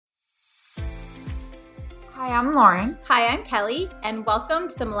Hi, I'm Lauren. Hi, I'm Kelly, and welcome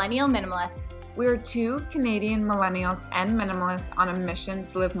to the Millennial Minimalists. We're two Canadian millennials and minimalists on a mission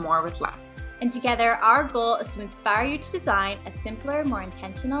to live more with less. And together, our goal is to inspire you to design a simpler, more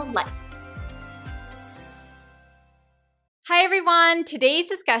intentional life. Hi everyone! Today's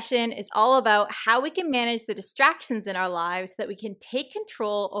discussion is all about how we can manage the distractions in our lives so that we can take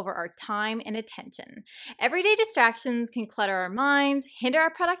control over our time and attention. Everyday distractions can clutter our minds, hinder our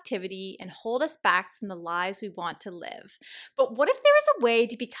productivity, and hold us back from the lives we want to live. But what if there was a way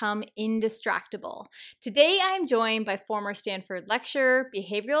to become indistractable? Today I am joined by former Stanford lecturer,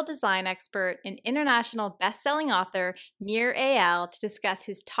 behavioral design expert, and international best-selling author Nir Eyal to discuss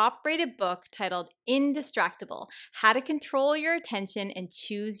his top-rated book titled Indistractable: How to Control Your Attention and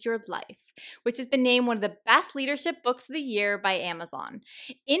Choose Your Life, which has been named one of the best leadership books of the year by Amazon.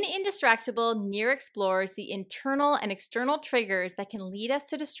 In Indistractable, Nir explores the internal and external triggers that can lead us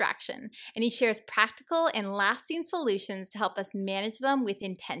to distraction, and he shares practical and lasting solutions to help us manage them with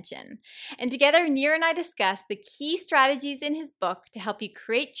intention. And together, Nir and I discuss the key strategies in his book to help you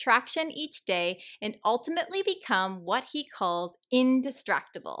create traction each day and ultimately become what he calls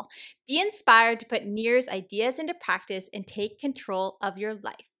indistractable. Be inspired to put Nir's ideas into practice and take control of your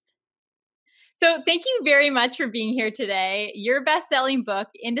life. So thank you very much for being here today. Your best-selling book,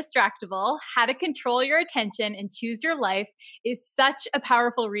 Indistractable: How to Control Your Attention and Choose Your Life, is such a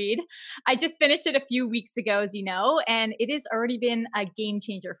powerful read. I just finished it a few weeks ago, as you know, and it has already been a game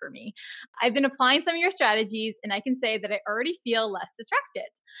changer for me. I've been applying some of your strategies, and I can say that I already feel less distracted.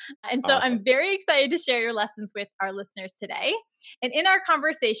 And so Awesome. I'm very excited to share your lessons with our listeners today. And in our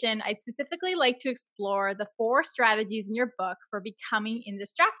conversation, I'd specifically like to explore the 4 strategies in your book for becoming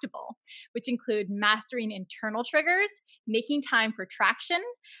indistractable, which include mastering internal triggers, making time for traction,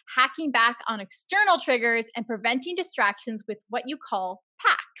 hacking back on external triggers, and preventing distractions with what you call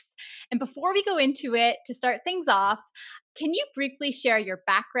packs. And before we go into it, to start things off, can you briefly share your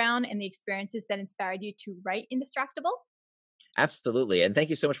background and the experiences that inspired you to write Indistractable? Absolutely. And thank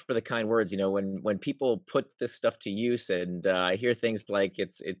you so much for the kind words. When people put this stuff to use and I hear things like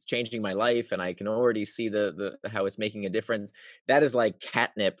it's changing my life and I can already see the how it's making a difference, that is like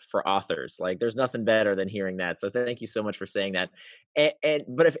catnip for authors. Like there's nothing better than hearing that. So thank you so much for saying that.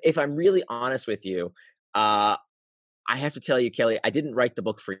 But if I'm really honest with you, I have to tell you, Kelly, I didn't write the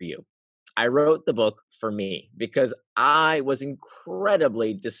book for you. I wrote the book for me because I was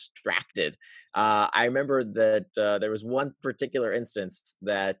incredibly distracted. I remember that there was one particular instance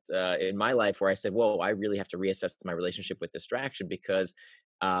that in my life where I said, "Whoa, I really have to reassess my relationship with distraction because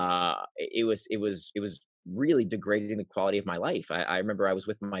it was really degrading the quality of my life." I remember I was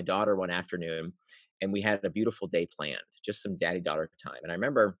with my daughter one afternoon, and we had a beautiful day planned, just some daddy-daughter time. And I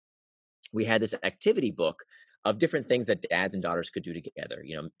remember we had this activity book of different things that dads and daughters could do together.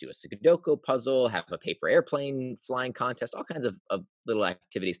 Do a Sudoku puzzle, have a paper airplane flying contest, all kinds of little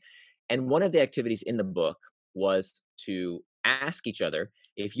activities. And one of the activities in the book was to ask each other,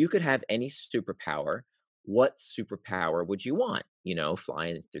 if you could have any superpower, what superpower would you want?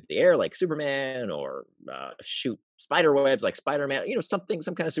 Flying through the air like Superman, or shoot spider webs like Spider-Man, something,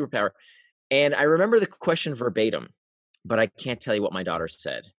 some kind of superpower. And I remember the question verbatim, but I can't tell you what my daughter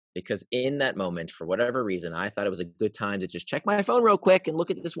said, because in that moment, for whatever reason, I thought it was a good time to just check my phone real quick and look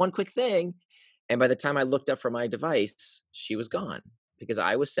at this one quick thing. And by the time I looked up from my device, she was gone, because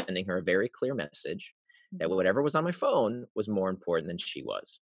I was sending her a very clear message that whatever was on my phone was more important than she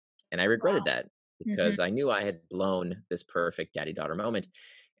was. And I regretted Wow. that, because I knew I had blown this perfect daddy-daughter moment.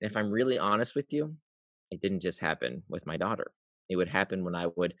 And if I'm really honest with you, it didn't just happen with my daughter. It would happen when I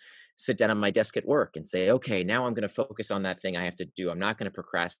would sit down on my desk at work and say, okay, now I'm going to focus on that thing I have to do. I'm not going to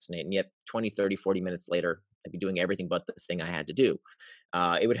procrastinate. And yet 20, 30, 40 minutes later, I'd be doing everything but the thing I had to do.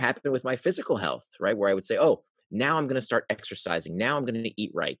 It would happen with my physical health, right? Where I would say, oh, now I'm going to start exercising. Now I'm going to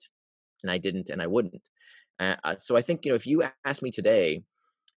eat right. And I didn't, and I wouldn't. So I think, if you ask me today,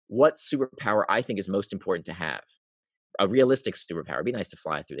 what superpower I think is most important to have, a realistic superpower. It'd be nice to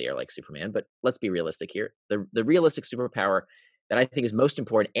fly through the air like Superman, but let's be realistic here. The realistic superpower that I think is most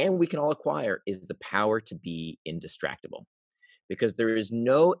important and we can all acquire is the power to be indistractable. Because there is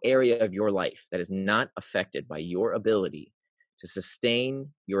no area of your life that is not affected by your ability to sustain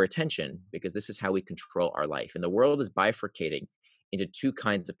your attention, because this is how we control our life. And the world is bifurcating into 2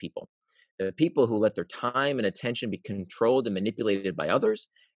 kinds of people. The people who let their time and attention be controlled and manipulated by others,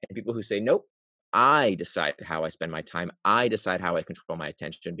 and people who say, nope, I decide how I spend my time. I decide how I control my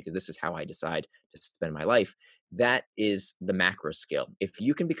attention, because this is how I decide to spend my life. That is the macro skill. If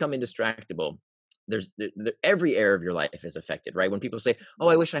you can become indistractable, there's every area of your life is affected, right? When people say, oh,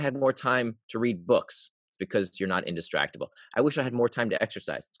 I wish I had more time to read books, it's because you're not indistractable. I wish I had more time to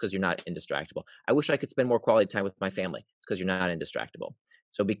exercise. It's because you're not indistractable. I wish I could spend more quality time with my family. It's because you're not indistractable.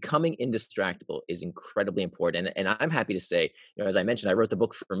 So becoming indistractable is incredibly important. And I'm happy to say, as I mentioned, I wrote the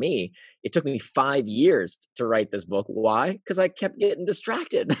book for me. It took me 5 years to write this book. Why? Because I kept getting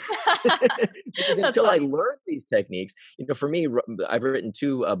distracted. Because until I learned these techniques, for me, I've written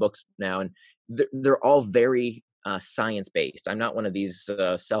 2 books now, and they're all very science-based. I'm not one of these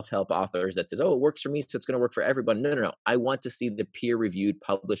self-help authors that says, "Oh, it works for me, so it's going to work for everybody." No, no, no. I want to see the peer-reviewed,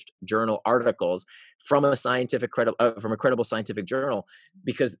 published journal articles from a credible scientific journal,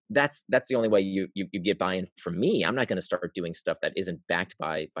 because that's the only way you get buy-in from me. I'm not going to start doing stuff that isn't backed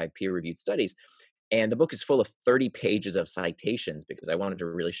by peer-reviewed studies. And the book is full of 30 pages of citations because I wanted to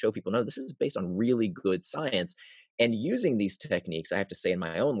really show people, no, this is based on really good science. And using these techniques, I have to say, in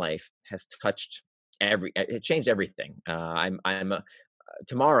my own life has touched it changed everything.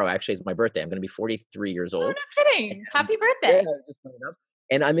 Tomorrow actually is my birthday. I'm going to be 43 years Oh, old. no kidding. Happy birthday. Yeah, just coming up.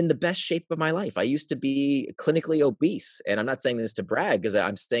 And I'm in the best shape of my life. I used to be clinically obese. And I'm not saying this to brag, because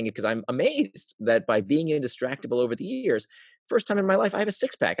I'm saying it because I'm amazed that by being indistractable over the years, first time in my life, I have a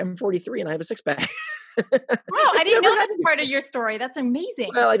 6-pack. I'm 43 and I have a 6-pack. Wow, I didn't know that's part of your story. That's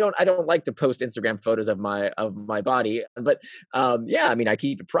amazing. Well, I don't like to post Instagram photos of my body, but yeah, I mean, I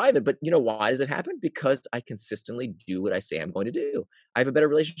keep it private. But why does it happen? Because I consistently do what I say I'm going to do. I have a better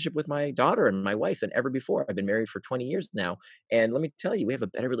relationship with my daughter and my wife than ever before. I've been married for 20 years now, and let me tell you, we have a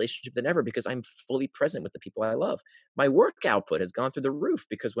better relationship than ever because I'm fully present with the people I love. My work output has gone through the roof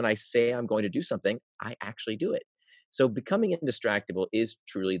because when I say I'm going to do something, I actually do it. So becoming indistractable is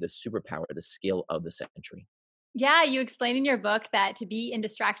truly the superpower, the skill of the century. Yeah, you explain in your book that to be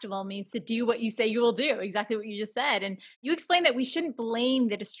indistractable means to do what you say you will do, exactly what you just said. And you explain that we shouldn't blame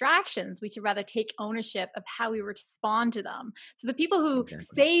the distractions. We should rather take ownership of how we respond to them. So the people who Exactly.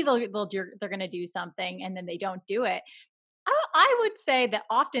 say they're going to do something and then they don't do it, I would say that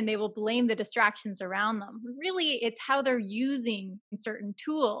often they will blame the distractions around them. Really, it's how they're using certain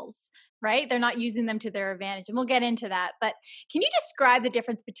tools, right? They're not using them to their advantage. And we'll get into that. But can you describe the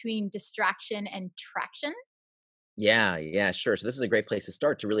difference between distraction and traction? Yeah, sure. So this is a great place to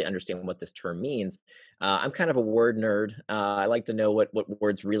start to really understand what this term means. I'm kind of a word nerd. I like to know what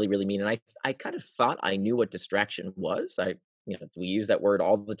words really, really mean, and I kind of thought I knew what distraction was. We use that word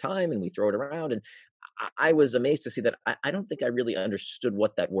all the time, and we throw it around, and I was amazed to see that I don't think I really understood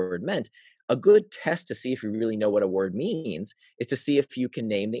what that word meant. A good test to see if you really know what a word means is to see if you can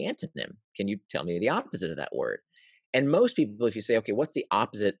name the antonym. Can you tell me the opposite of that word? And most people, if you say, okay, what's the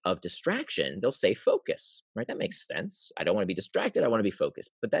opposite of distraction? They'll say focus, right? That makes sense. I don't want to be distracted. I want to be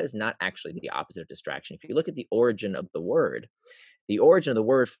focused. But that is not actually the opposite of distraction. If you look at the origin of the word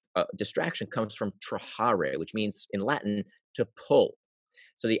distraction comes from trahare, which means in Latin to pull.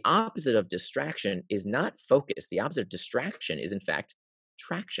 So the opposite of distraction is not focus. The opposite of distraction is, in fact,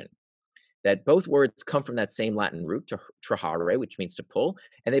 traction. That both words come from that same Latin root, trahare, which means to pull,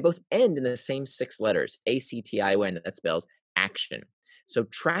 and they both end in the same 6 letters, ACTION, that spells action. So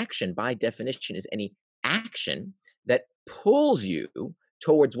traction, by definition, is any action that pulls you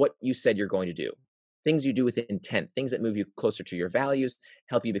towards what you said you're going to do. Things you do with intent, things that move you closer to your values,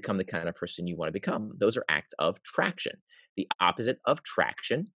 help you become the kind of person you want to become. Those are acts of traction. The opposite of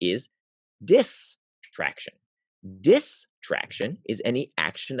traction is distraction. Distraction is any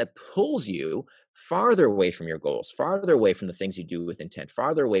action that pulls you farther away from your goals, farther away from the things you do with intent,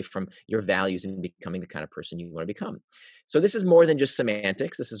 farther away from your values and becoming the kind of person you want to become. So this is more than just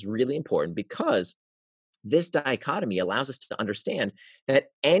semantics. This is really important because this dichotomy allows us to understand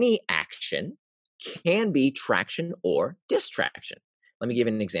that any action can be traction or distraction. Let me give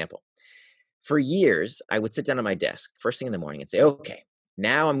you an example. For years, I would sit down at my desk first thing in the morning and say, okay,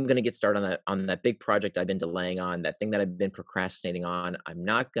 now I'm going to get started on that big project I've been delaying on, that thing that I've been procrastinating on. I'm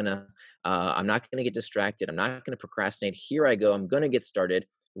not going to get distracted. I'm not going to procrastinate. Here I go. I'm going to get started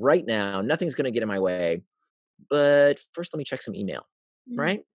right now. Nothing's going to get in my way. But first, let me check some email, Mm.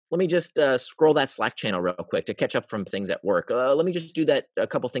 right? Let me just scroll that Slack channel real quick to catch up from things at work. Let me just do a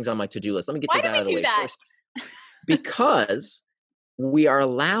couple things on my to-do list. Let me get Why those do out of the we do way that? first. Because we are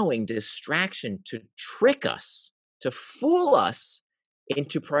allowing distraction to trick us, to fool us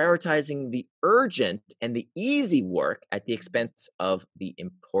into prioritizing the urgent and the easy work at the expense of the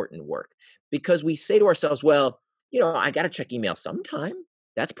important work. Because we say to ourselves, well, I got to check email sometime.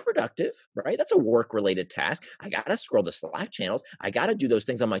 That's productive, right? That's a work-related task. I got to scroll the Slack channels. I got to do those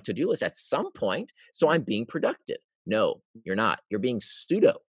things on my to-do list at some point. So I'm being productive. No, you're not. You're being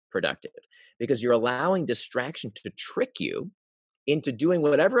pseudo-productive because you're allowing distraction to trick you into doing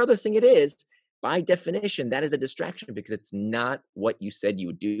whatever other thing it is. By definition, that is a distraction because it's not what you said you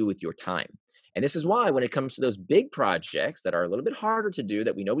would do with your time. And this is why when it comes to those big projects that are a little bit harder to do,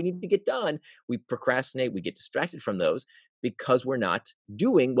 that we know we need to get done, we procrastinate, we get distracted from those because we're not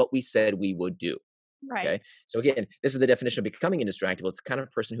doing what we said we would do. Right. Okay. So again, this is the definition of becoming indistractable. It's the kind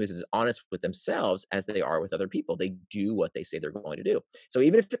of person who is as honest with themselves as they are with other people. They do what they say they're going to do. So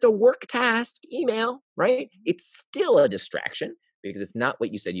even if it's a work task, email, right? It's still a distraction because it's not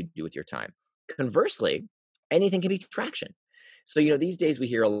what you said you'd do with your time. Conversely, anything can be distraction. So, these days we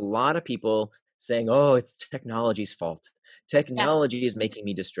hear a lot of people saying, oh, it's technology's fault. Yeah. Technology is making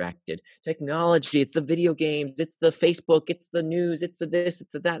me distracted. Technology, it's the video games, it's the Facebook, it's the news, it's the this,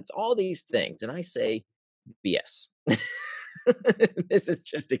 it's the that, it's all these things. And I say, BS. This is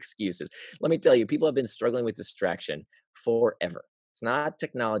just excuses. Let me tell you, people have been struggling with distraction forever. It's not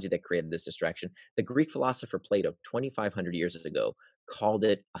technology that created this distraction. The Greek philosopher Plato, 2,500 years ago, called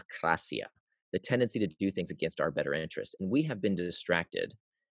it akrasia, the tendency to do things against our better interests. And we have been distracted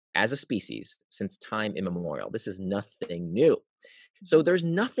as a species since time immemorial. This is nothing new. So there's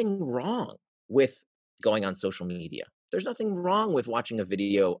nothing wrong with going on social media. There's nothing wrong with watching a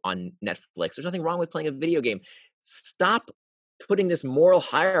video on Netflix. There's nothing wrong with playing a video game. Stop putting this moral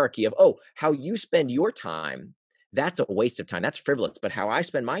hierarchy of, oh, how you spend your time, that's a waste of time. That's frivolous. But how I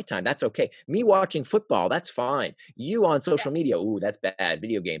spend my time, that's okay. Me watching football, that's fine. You on social media, ooh, that's bad.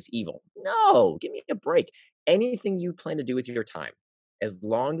 Video games, evil. No, give me a break. Anything you plan to do with your time, as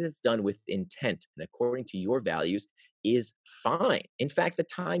long as it's done with intent and according to your values, is fine. In fact, the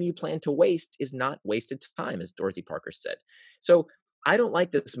time you plan to waste is not wasted time, as Dorothy Parker said. So I don't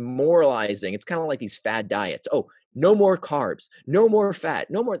like this moralizing. It's kind of like these fad diets. Oh, no more carbs, no more fat,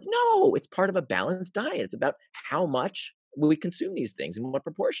 no more. No, it's part of a balanced diet. It's about how much we consume these things in what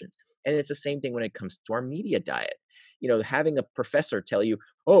proportions. And it's the same thing when it comes to our media diet. Having a professor tell you,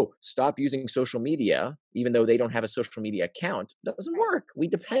 oh, stop using social media, even though they don't have a social media account, doesn't work. We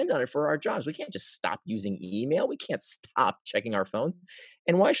depend on it for our jobs. We can't just stop using email. We can't stop checking our phones.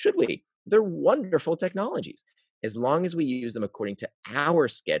 And why should we? They're wonderful technologies, as long as we use them according to our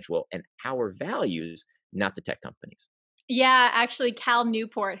schedule and our values, not the tech companies. Yeah, actually, Cal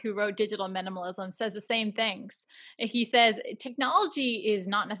Newport, who wrote Digital Minimalism, says the same things. He says technology is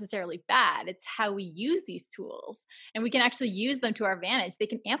not necessarily bad. It's how we use these tools, and we can actually use them to our advantage. They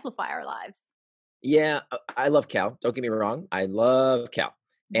can amplify our lives. Yeah, I love Cal. Don't get me wrong. I love Cal.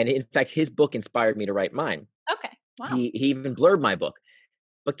 And in fact, his book inspired me to write mine. Okay. Wow. He even blurred my book.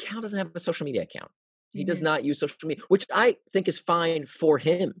 But Cal doesn't have a social media account. He does not use social media, which I think is fine for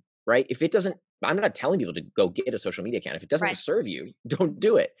him, right? If it doesn't, I'm not telling people to go get a social media account. If it doesn't Right. serve you, don't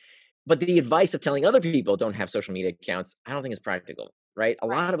do it. But the advice of telling other people don't have social media accounts, I don't think is practical, right? A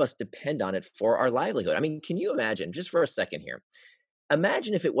lot of us depend on it for our livelihood. I mean, can you imagine, just for a second here,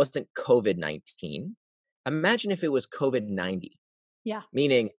 imagine if it wasn't COVID-19. Imagine if it was COVID-90, Yeah.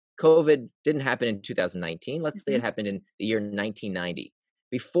 meaning COVID didn't happen in 2019. Let's say it Mhm. happened in the year 1990,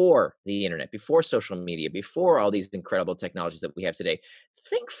 before the internet, before social media, before all these incredible technologies that we have today.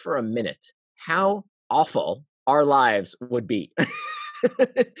 Think for a minute how awful our lives would be. Oh,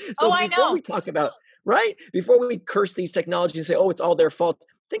 So I before know. we talk about, right, before we curse these technologies and say, oh, it's all their fault,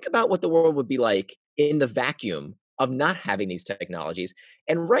 think about what the world would be like in the vacuum of not having these technologies.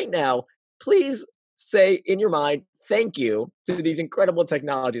 And right now, please say in your mind, thank you to these incredible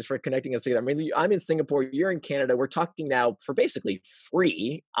technologies for connecting us together. I mean, I'm in Singapore, you're in Canada. We're talking now for basically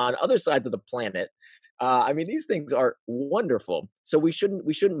free on other sides of the planet. I mean, these things are wonderful. So we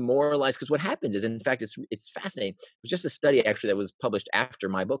shouldn't moralize, because what happens is, in fact, it's fascinating. It was just a study actually that was published after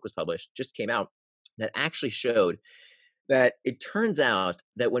my book was published, just came out, that actually showed that it turns out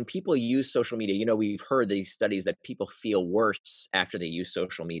that when people use social media, we've heard these studies that people feel worse after they use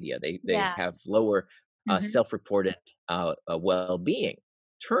social media. They have Yes. lower Mhm. self-reported well-being.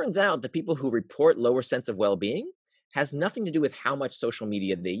 Turns out the people who report lower sense of well-being has nothing to do with how much social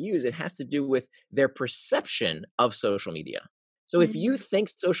media they use. It has to do with their perception of social media. So if you Mhm. think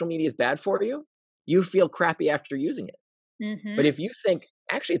social media is bad for you, you feel crappy after using it. But Mhm. if you think,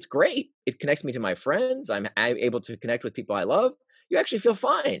 actually, it's great, it connects me to my friends, I'm able to connect with people I love, you actually feel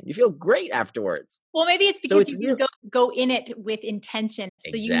fine. You feel great afterwards. Well, maybe it's So because it's you can real. go in it with intention,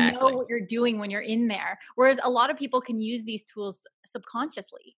 so you know Exactly. what you're doing when you're in there. Whereas a lot of people can use these tools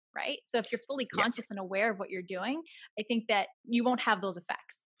subconsciously, right? So if you're fully Yes. conscious and aware of what you're doing, I think that you won't have those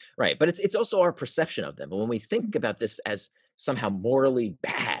effects. Right. But it's also our perception of them. But when we think Mhm. about this as somehow morally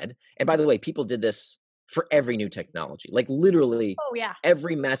bad, and by the way, people did this for every new technology, like literally Oh, yeah.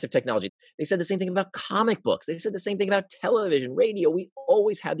 every massive technology. They said the same thing about comic books. They said the same thing about television, radio. We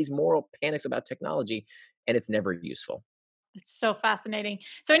always have these moral panics about technology, and it's never useful. It's so fascinating.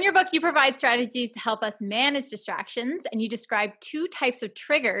 So, in your book, you provide strategies to help us manage distractions, and you describe two types of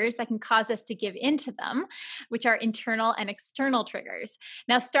triggers that can cause us to give into them, which are internal and external triggers.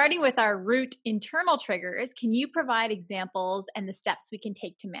 Now, starting with our root internal triggers, can you provide examples and the steps we can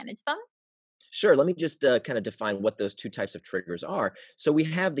take to manage them? Sure. Let me just kind of define what those two types of triggers are. So we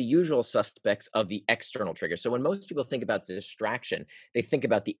have the usual suspects of the external triggers. So when most people think about distraction, they think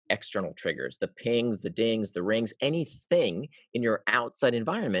about the external triggers, the pings, the dings, the rings, anything in your outside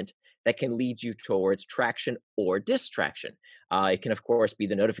environment that can lead you towards traction or distraction. It can, of course, be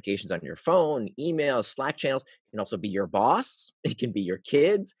the notifications on your phone, emails, Slack channels. It can also be your boss. It can be your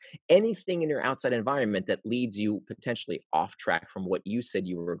kids, anything in your outside environment that leads you potentially off track from what you said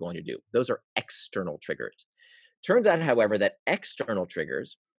you were going to do. Those are external triggers. Turns out, however, that external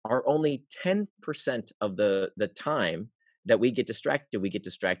triggers are only 10% of the time that we get distracted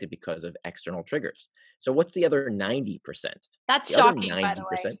because of external triggers. So what's the other 90%? That's The other shocking, by the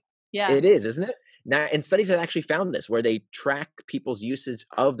 90%, way. Yeah. it is, isn't it? Now, and studies have actually found this where they track people's usage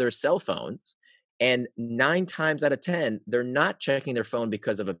of their cell phones, and 9 times out of 10, they're not checking their phone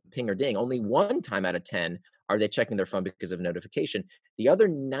because of a ping or ding. Only 1 time out of 10 are they checking their phone because of a notification. The other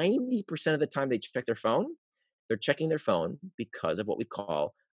 90% of the time they check their phone, they're checking their phone because of what we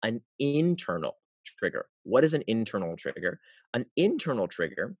call an internal trigger. What is an internal trigger? An internal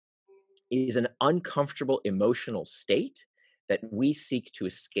trigger is an uncomfortable emotional state that we seek to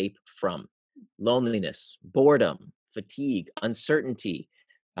escape from. Loneliness, boredom, fatigue, uncertainty,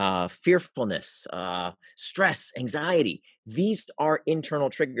 fearfulness, stress, anxiety. These are internal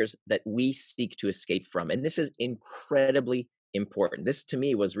triggers that we seek to escape from. And this is incredibly important. This to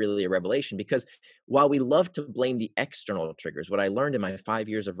me was really a revelation because while we love to blame the external triggers, what I learned in my 5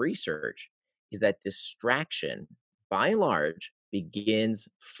 years of research is that distraction, by and large, begins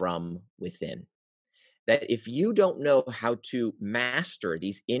from within. That if you don't know how to master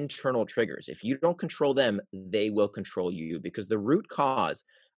these internal triggers, if you don't control them, they will control you because the root cause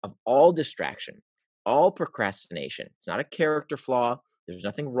of all distraction, all procrastination, it's not a character flaw. There's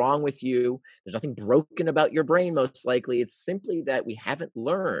nothing wrong with you. There's nothing broken about your brain, most likely. It's simply that we haven't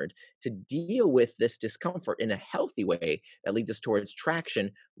learned to deal with this discomfort in a healthy way that leads us towards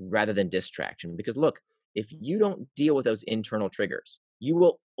traction rather than distraction. Because look, if you don't deal with those internal triggers, you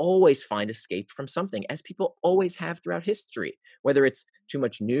will always find escape from something, as people always have throughout history. Whether it's too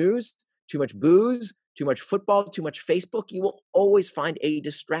much news, too much booze, too much football, too much Facebook, you will always find a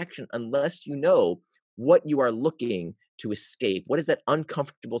distraction unless you know what you are looking to escape. What is that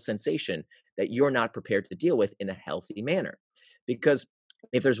uncomfortable sensation that you're not prepared to deal with in a healthy manner? Because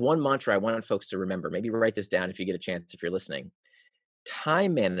if there's one mantra I want folks to remember, maybe write this down if you get a chance, if you're listening.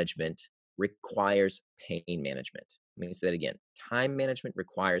 Time management requires pain management. Let me say that again. Time management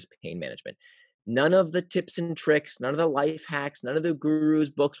requires pain management. None of the tips and tricks, none of the life hacks, none of the gurus'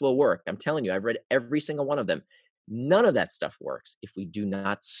 books will work. I'm telling you, I've read every single one of them. None of that stuff works if we do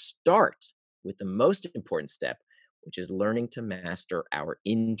not start with the most important step, which is learning to master our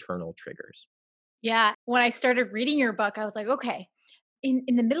internal triggers. Yeah. When I started reading your book, I was like, okay, in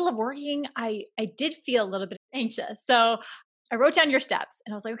the middle of working, I did feel a little bit anxious. So I wrote down your steps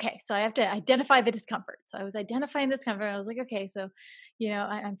and I was like, okay, so I have to identify the discomfort. So I was identifying the discomfort. I was like, okay, so,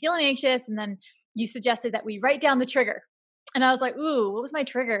 I'm feeling anxious. And then you suggested that we write down the trigger. And I was like, ooh, what was my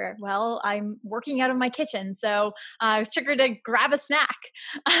trigger? Well, I'm working out of my kitchen. So I was triggered to grab a snack,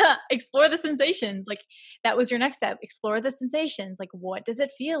 explore the sensations. Like that was your next step. Explore the sensations. Like, what does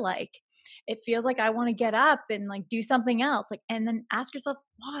it feel like? It feels like I want to get up and like do something else. Like, and then ask yourself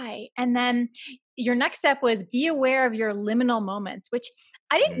why. And then your next step was be aware of your liminal moments, which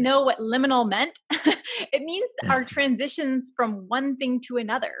I didn't Mm. know what liminal meant. It means our transitions from one thing to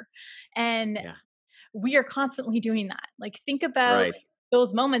another. And Yeah, we are constantly doing that. Like think about right.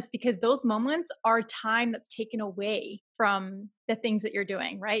 those moments because those moments are time that's taken away from the things that you're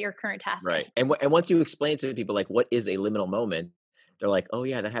doing, right? Your current tasking. Right. And once you explain to people like what is a liminal moment, they're like, "Oh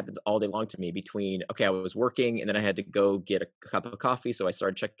yeah, that happens all day long to me between okay, I was working and then I had to go get a cup of coffee, so I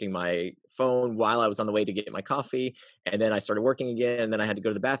started checking my phone while I was on the way to get my coffee, and then I started working again, and then I had to go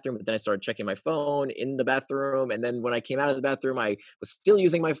to the bathroom, but then I started checking my phone in the bathroom, and then when I came out of the bathroom, I was still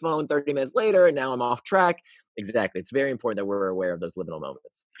using my phone 30 minutes later, and now I'm off track." Exactly. It's very important that we're aware of those liminal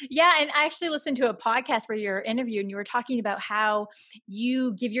moments. Yeah. And I actually listened to a podcast where you're interviewed and you were talking about how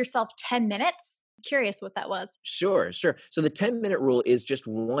you give yourself 10 minutes. Curious what that was. Sure, sure. So the 10-minute rule is just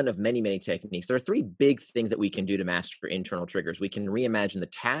one of many, many techniques. There are three big things that we can do to master internal triggers. We can reimagine the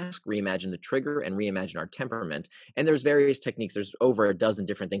task, reimagine the trigger, and reimagine our temperament. And there's various techniques. There's over a dozen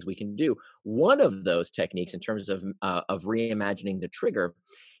different things we can do. One of those techniques, in terms of reimagining the trigger,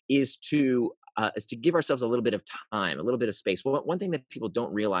 is to is to give ourselves a little bit of time, a little bit of space. Well, one thing that people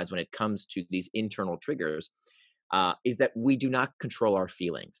don't realize when it comes to these internal triggers is that we do not control our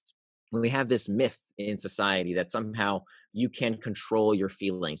feelings. When we have this myth in society that somehow you can control your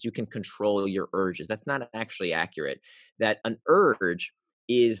feelings, you can control your urges. That's not actually accurate. That an urge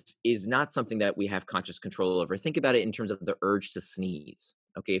is not something that we have conscious control over. Think about it in terms of the urge to sneeze.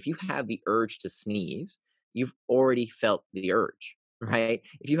 Okay, if you have the urge to sneeze, you've already felt the urge, right?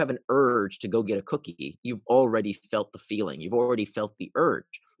 If you have an urge to go get a cookie, you've already felt the feeling. You've already felt the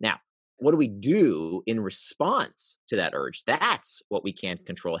urge. Now, what do we do in response to that urge? That's what we can't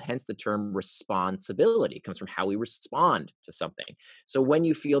control. Hence the term responsibility. It comes from how we respond to something. So when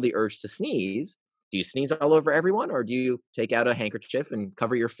you feel the urge to sneeze, do you sneeze all over everyone, or do you take out a handkerchief and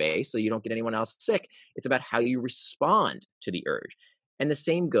cover your face so you don't get anyone else sick? It's about how you respond to the urge. And the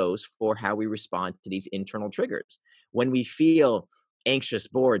same goes for how we respond to these internal triggers. When we feel anxious,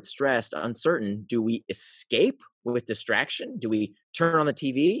 bored, stressed, uncertain, do we escape with distraction? Do we turn on the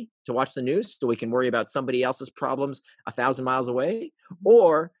TV to watch the news so we can worry about somebody else's problems 1,000 miles away?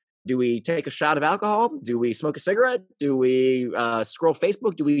 Or do we take a shot of alcohol? Do we smoke a cigarette? Do we scroll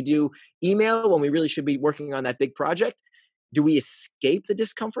Facebook? Do we do email when we really should be working on that big project? Do we escape the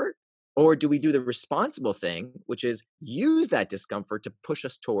discomfort? Or do we do the responsible thing, which is use that discomfort to push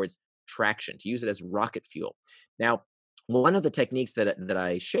us towards traction, to use it as rocket fuel? Now, one of the techniques that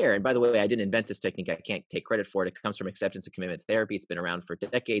I share, and by the way, I didn't invent this technique. I can't take credit for it. It comes from acceptance and commitment therapy. It's been around for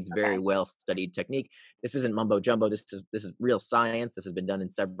decades, very well studied technique. This isn't mumbo jumbo. This is real science. This has been done in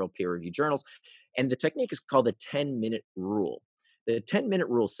several peer reviewed journals. And the technique is called the 10-minute rule. The 10-minute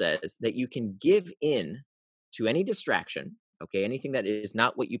rule says that you can give in to any distraction, okay, anything that is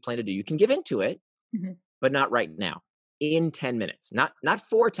not what you plan to do. You can give in to it, but not right now. In 10 minutes, not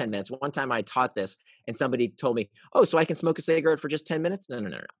for 10 minutes. One time I taught this and somebody told me, oh, so I can smoke a cigarette for just 10 minutes? No.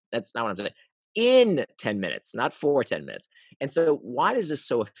 That's not what I'm saying. In 10 minutes, not for 10 minutes. And so why is this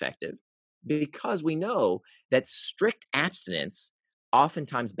so effective? Because we know that strict abstinence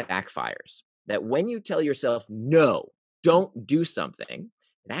oftentimes backfires. That when you tell yourself, no, don't do something,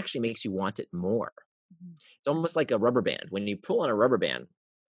 it actually makes you want it more. It's almost like a rubber band. When you pull on a rubber band,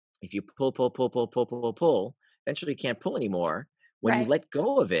 if you pull, eventually you can't pull anymore. When you let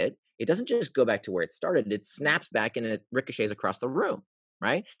go of it, it doesn't just go back to where it started. It snaps back and it ricochets across the room,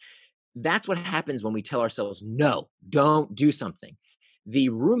 right? That's what happens when we tell ourselves, no, don't do something. The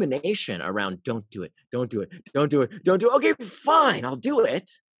rumination around don't do it. Okay, fine, I'll do it.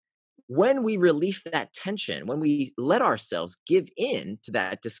 When we release that tension, when we let ourselves give in to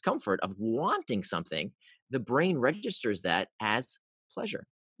that discomfort of wanting something, the brain registers that as pleasure.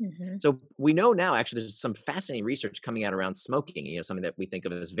 So we know now, actually, there's some fascinating research coming out around smoking, something that we think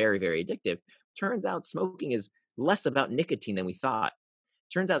of as very, very addictive. Turns out smoking is less about nicotine than we thought.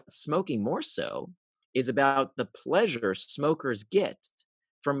 Turns out smoking more so is about the pleasure smokers get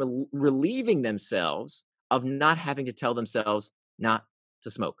from relieving themselves of not having to tell themselves not to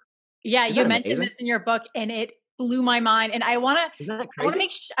smoke. Yeah, you mentioned this in your book and it blew my mind. And I want to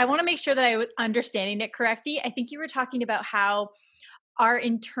make sure that I was understanding it correctly. I think you were talking about how our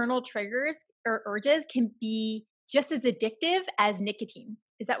internal triggers or urges can be just as addictive as nicotine.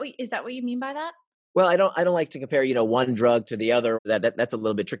 Is that what you mean by that? Well, I don't like to compare, one drug to the other. That's a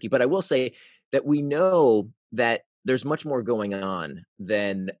little bit tricky, but I will say that we know that there's much more going on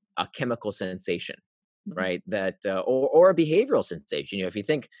than a chemical sensation, right? That or a behavioral sensation. If you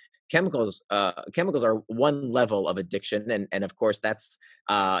think chemicals are one level of addiction, and of course that's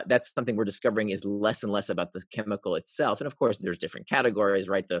something we're discovering is less and less about the chemical itself. And of course there's different categories,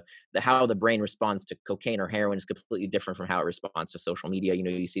 right? The how the brain responds to cocaine or heroin is completely different from how it responds to social media.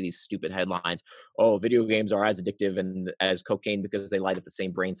 You see these stupid headlines, oh, video games are as addictive and as cocaine because they light up the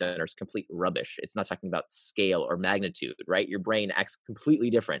same brain centers. Complete rubbish. It's not talking about scale or magnitude, right? Your brain acts completely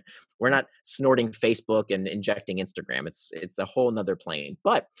different. We're not snorting Facebook and injecting Instagram. It's a whole nother plane.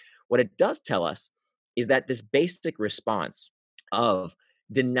 But what it does tell us is that this basic response of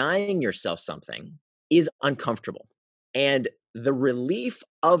denying yourself something is uncomfortable. And the relief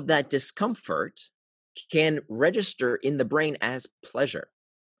of that discomfort can register in the brain as pleasure.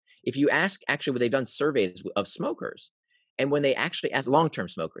 If you ask, actually, they've done surveys of smokers, and when they actually ask long-term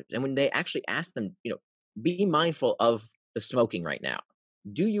smokers, and when they actually ask them, be mindful of the smoking right now.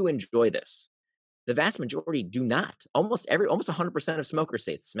 Do you enjoy this? The vast majority do not. Almost 100% of smokers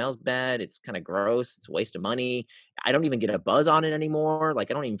say it smells bad. It's kind of gross. It's a waste of money. I don't even get a buzz on it anymore.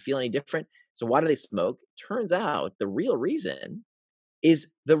 Like I don't even feel any different. So why do they smoke? Turns out the real reason is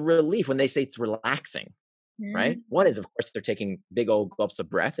the relief when they say it's relaxing, right? One is, of course, they're taking big old gulps of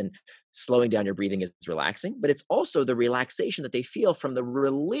breath and slowing down your breathing is relaxing, but it's also the relaxation that they feel from the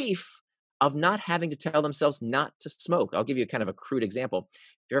relief of not having to tell themselves not to smoke. I'll give you kind of a crude example. If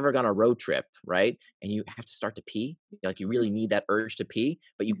you've ever gone on a road trip, right, and you have to start to pee, like you really need that urge to pee,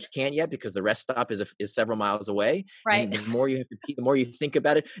 but you can't yet because the rest stop is several miles away. Right. And the more you have to pee, the more you think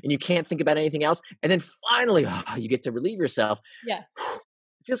about it, and you can't think about anything else. And then finally, you get to relieve yourself. Yeah.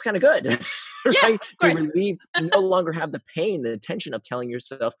 It feels kind of good, Yeah, right? of To course. relieve, to no longer have the pain, the tension of telling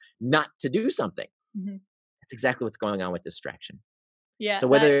yourself not to do something. Mhm. That's exactly what's going on with distraction. Yeah, So that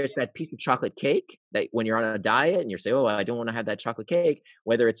whether it's that piece of chocolate cake that when you're on a diet and you're saying, "Oh, I don't want to have that chocolate cake,"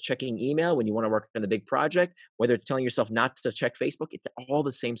 whether it's checking email when you want to work on the big project, whether it's telling yourself not to check Facebook, it's all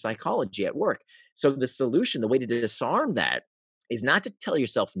the same psychology at work. So the solution, the way to disarm that is not to tell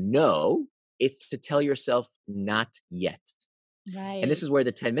yourself no, it's to tell yourself not yet. And this right. is where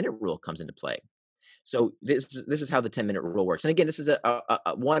the 10-minute rule comes into play. So this is how the 10-minute rule works. And again, this is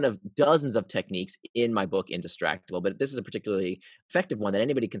one of dozens of techniques in my book, Indistractable, but this is a particularly effective one that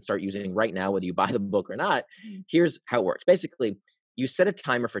anybody can start using right now, whether you buy the book or not. Mhm. Here's how it works. Basically, you set a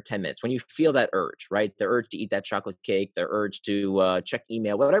timer for 10 minutes. When you feel that urge, right? The urge to eat that chocolate cake, the urge to check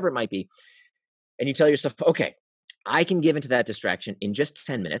email, whatever it might be. And you tell yourself, okay, I can give into that distraction in just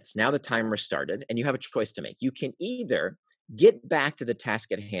 10 minutes. Now the timer started, and you have a choice to make. You can either get back to the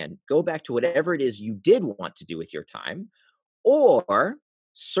task at hand, go back to whatever it is you did want to do with your time, or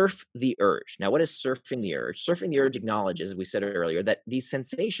surf the urge. Now, what is surfing the urge? Surfing the urge acknowledges, as we said earlier, that these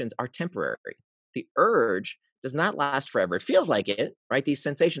sensations are temporary. The urge does not last forever. It feels like it, right? These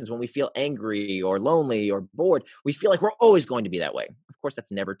sensations, when we feel angry or lonely or bored, we feel like we're always going to be that way. Of course,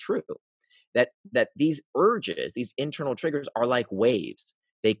 that's never true. That these urges, these internal triggers are like waves.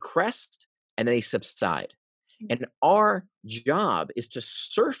 They crest and they subside. And our job is to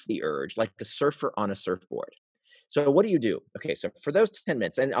surf the urge like a surfer on a surfboard. So what do? Okay, so for those 10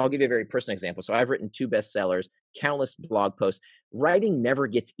 minutes, and I'll give you a very personal example. So I've written 2 bestsellers, countless blog posts. Writing never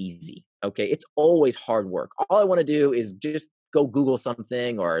gets easy, okay? It's always hard work. All I want to do is just go Google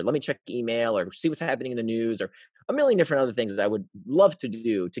something, or let me check email, or see what's happening in the news, or a million different other things that I would love to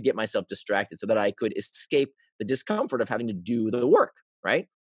do to get myself distracted so that I could escape the discomfort of having to do the work, right?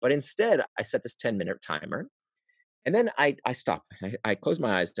 But instead, I set this 10-minute timer, and then I stop. I close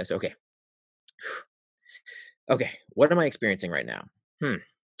my eyes and I say, okay, what am I experiencing right now?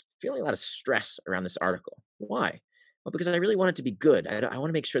 Feeling a lot of stress around this article. Why? Well, because I really want it to be good. I want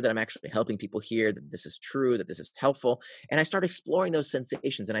to make sure that I'm actually helping people here, that this is true, that this is helpful. And I start exploring those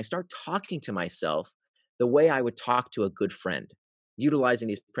sensations, and I start talking to myself the way I would talk to a good friend, utilizing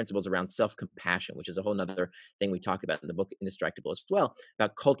these principles around self-compassion, which is a whole nother thing we talk about in the book Indistractable as well,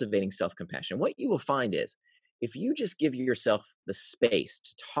 about cultivating self-compassion. What you will find is if you just give yourself the space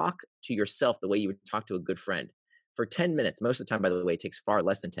to talk to yourself the way you would talk to a good friend for 10 minutes, most of the time, by the way, it takes far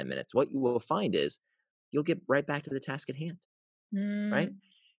less than 10 minutes, what you will find is you'll get right back to the task at hand, right? Mm,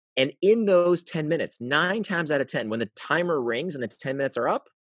 And in those 10 minutes, 9 times out of 10, when the timer rings and the 10 minutes are up,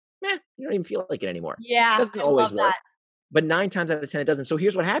 you don't even feel like it anymore. It yeah, doesn't I always love work, that. but 9 times out of 10, it doesn't. So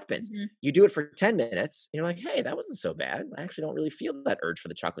here's what happens. Mhm. You do it for 10 minutes, and you're like, hey, that wasn't so bad. I actually don't really feel that urge for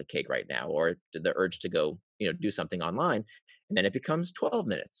the chocolate cake right now, or the urge to go, do something online. And then it becomes 12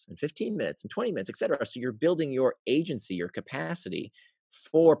 minutes and 15 minutes and 20 minutes, et cetera. So you're building your agency, your capacity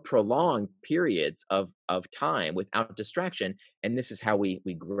for prolonged periods of time without distraction. And this is how we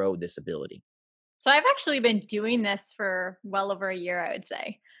grow this ability. So I've actually been doing this for well over a year, I would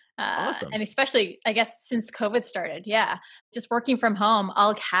say. Awesome. And especially, I guess, since COVID started. Yeah. Just working from home,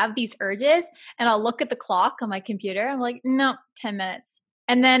 I'll have these urges and I'll look at the clock on my computer. I'm like, no, 10 minutes.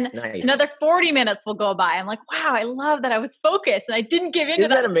 And then Nice. another 40 minutes will go by. I'm like, wow, I love that I was focused and I didn't give in to Isn't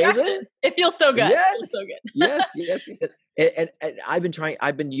that that distraction. amazing? It feels so good. It feels so Yes. good. Yes, yes, yes. And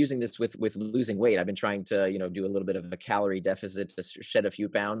I've been using this with losing weight. I've been trying to, do a little bit of a calorie deficit to shed a few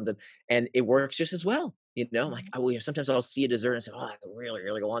pounds, and it works just as well. I'm like, sometimes I'll see a dessert and say, oh, I really,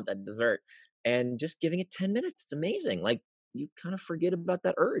 really want that dessert. And just giving it 10 minutes, it's amazing. Like you kind of forget about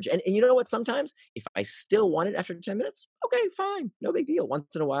that urge. And you know what? Sometimes if I still want it after 10 minutes, okay, fine. No big deal.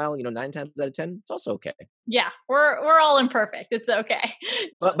 Once in a while, 9 times out of 10, it's also okay. Yeah, we're all imperfect. It's okay.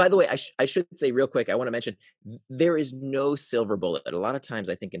 But by the way, I should say real quick, I want to mention there is no silver bullet. A lot of times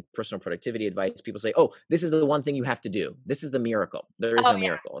I think in personal productivity advice, people say, oh, this is the one thing you have to do. This is the miracle. There is Oh no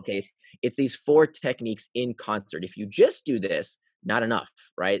miracle. Okay. It's these 4 techniques in concert. If you just do this, not enough,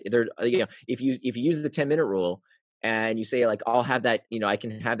 right? If you use the 10-minute rule and you say like, I'll have that, I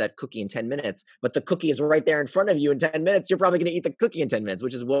can have that cookie in 10 minutes, but the cookie is right there in front of you in 10 minutes, you're probably going to eat the cookie in 10 minutes,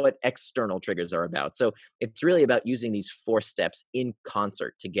 which is what external triggers are about. So it's really about using these 4 steps in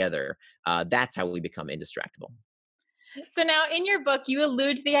concert together. That's how we become indistractable. So now in your book, you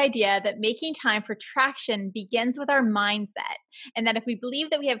allude to the idea that making time for traction begins with our mindset, and that if we believe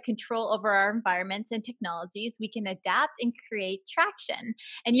that we have control over our environments and technologies, we can adapt and create traction.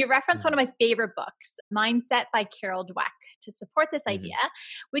 And you reference one of Mhm, my favorite books, Mindset by Carol Dweck, to support this idea. mhm.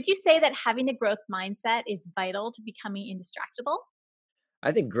 Would you say that having a growth mindset is vital to becoming indistractable?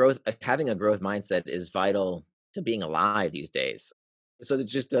 I think having a growth mindset is vital to being alive these days. So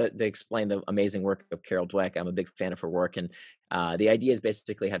just to explain the amazing work of Carol Dweck, I'm a big fan of her work, and the idea is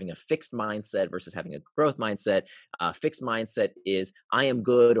basically having a fixed mindset versus having a growth mindset. Fixed mindset is I am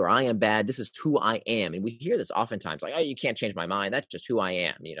good or I am bad. This is who I am, and we hear this oftentimes, like, "Oh, you can't change my mind. That's just who I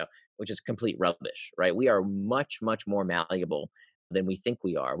am," which is complete rubbish, right? We are much, much more malleable than we think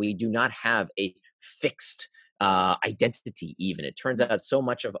we are. We do not have a fixed identity. Even it turns out so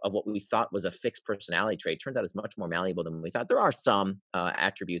much of what we thought was a fixed personality trait turns out is much more malleable than we thought. There are some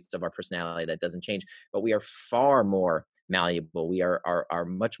attributes of our personality that doesn't change, but we are far more malleable. We are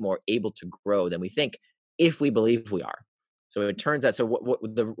much more able to grow than we think if we believe we are. So it turns out, so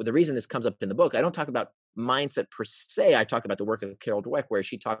the reason this comes up in the book, I don't talk about mindset per se. I talk about the work of Carol Dweck, where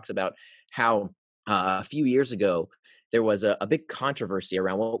she talks about how a few years ago there was a big controversy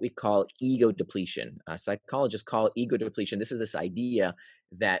around what we call ego depletion. Psychologists call it ego depletion. This is this idea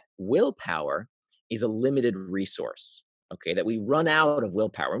that willpower is a limited resource. Okay, that we run out of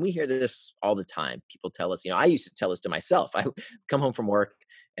willpower. And we hear this all the time. People tell us, I used to tell this to myself. I would come home from work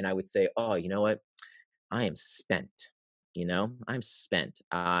and I would say, oh, you know what? I am spent. I'm spent.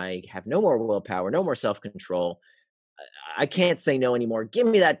 I have no more willpower, no more self control. I can't say no anymore. Give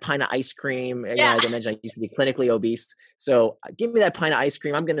me that pint of ice cream. Yeah. As I mentioned, I used to be clinically obese. So give me that pint of ice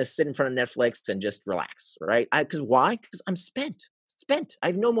cream. I'm going to sit in front of Netflix and just relax, right? Because why? Because I'm spent. Spent. I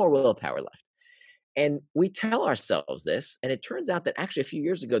have no more willpower left. And we tell ourselves this, and it turns out that actually a few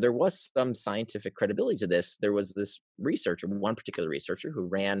years ago, there was some scientific credibility to this. There was this researcher, one particular researcher, who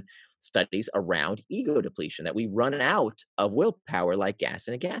ran studies around ego depletion, that we run out of willpower like gas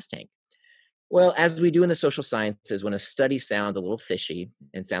in a gas tank. Well, as we do in the social sciences, when a study sounds a little fishy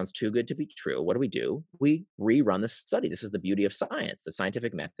and sounds too good to be true, what do? We rerun the study. This is the beauty of science. The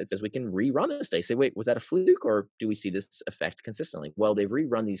scientific method says we can rerun the study. Say, wait, was that a fluke or do we see this effect consistently? Well, they've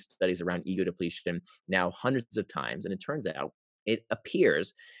rerun these studies around ego depletion now hundreds of times, and it turns out it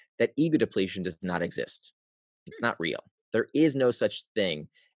appears that ego depletion does not exist. It's not real. There is no such thing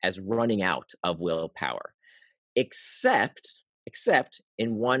as running out of willpower except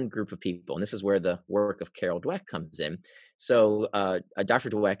in one group of people, and this is where the work of Carol Dweck comes in. So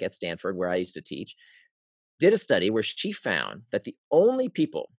Dr. Dweck at Stanford, where I used to teach, did a study where she found that the only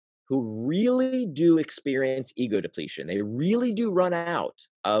people who really do experience ego depletion, they really do run out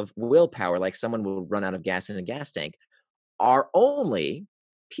of willpower like someone will run out of gas in a gas tank, are only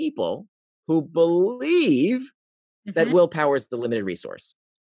people who believe that Hmm. willpower is the limited resource.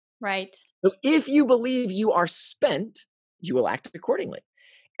 Right. So if you believe you are spent, you will act accordingly.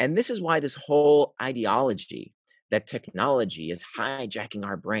 And this is why this whole ideology that technology is hijacking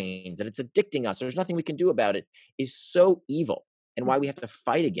our brains, that it's addicting us, there's nothing we can do about it, is so evil, and why we have to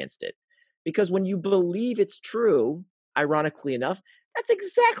fight against it. Because when you believe it's true, ironically enough, that's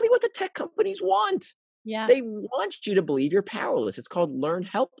exactly what the tech companies want. Yeah. They want you to believe you're powerless. It's called learned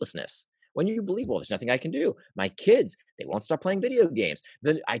helplessness. When you believe, well, there's nothing I can do. My kids, they won't stop playing video games.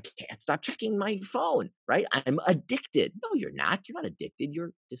 Then I can't stop checking my phone, right? I'm addicted. No, you're not. You're not addicted.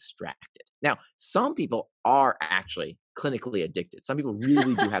 You're distracted. Now, some people are actually clinically addicted. Some people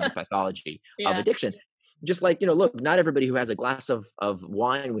really do have the pathology of Yeah. addiction. Just like, look, not everybody who has a glass of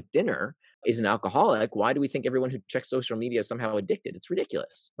wine with dinner is an alcoholic. Why do we think everyone who checks social media is somehow addicted? It's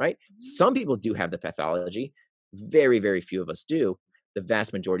ridiculous, right? Some people do have the pathology. Very, very few of us do. The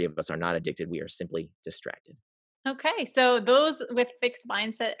vast majority of us are not addicted. We are simply distracted. Okay. So those with fixed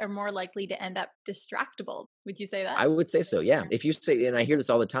mindset are more likely to end up distractible. Would you say that? I would say so, yeah. If you say, and I hear this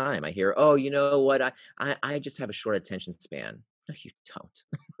all the time, I hear, oh, you know what? I just have a short attention span. No, you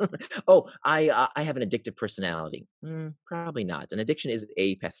don't. Oh, I have an addictive personality. Probably not. An addiction is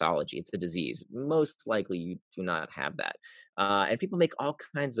a pathology. It's a disease. Most likely, you do not have that. And people make all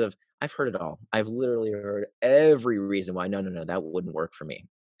kinds of. I've heard it all. I've literally heard every reason why. No, no, no, that wouldn't work for me.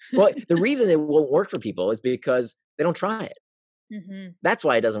 Well, the reason it won't work for people is because they don't try it. Hmm. That's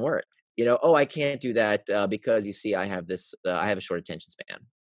why it doesn't work. Oh, I can't do that because you see, I have this. I have a short attention span.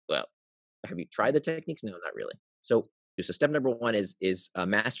 Well, have you tried the techniques? No, not really. So step number one is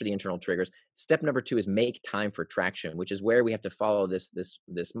master the internal triggers. Step number two is make time for traction, which is where we have to follow this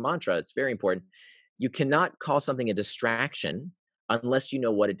mantra. It's very important. You cannot call something a distraction unless you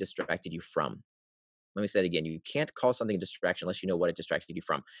know what it distracted you from. Let me say it again. You can't call something a distraction unless you know what it distracted you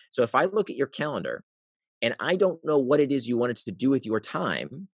from. So if I look at your calendar and I don't know what it is you wanted to do with your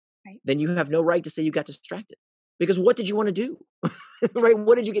time, Right. then you have no right to say you got distracted. Because what did you want to do? Right?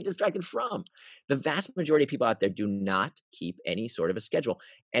 What did you get distracted from? The vast majority of people out there do not keep any sort of a schedule.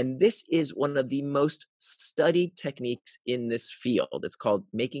 And this is one of the most studied techniques in this field. It's called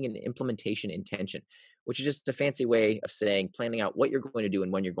making an implementation intention, which is just a fancy way of saying planning out what you're going to do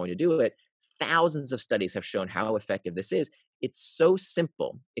and when you're going to do it. Thousands of studies have shown how effective this is. It's so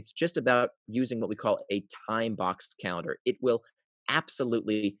simple. It's just about using what we call a time box calendar. It will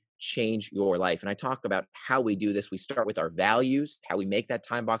absolutely change your life. And I talk about how we do this. We start with our values, how we make that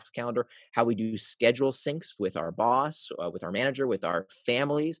time box calendar, how we do schedule syncs with our boss, with our manager, with our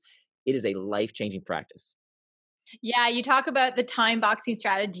families. It is a life changing practice. Yeah, you talk about the time boxing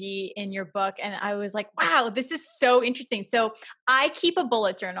strategy in your book, and I was like, wow, this is so interesting. So I keep a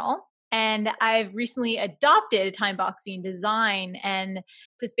bullet journal. And I've recently adopted a time boxing design, and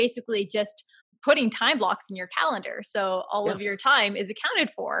it's basically just putting time blocks in your calendar. So all Yeah, of your time is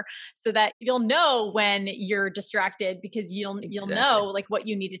accounted for so that you'll know when you're distracted because you'll know exactly. like what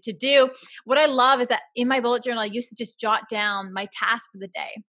you needed to do. What I love is that in my bullet journal, I used to just jot down my task for the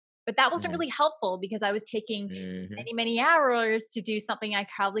day. But that wasn't Hmm. really helpful because I was taking Hmm. many hours to do something I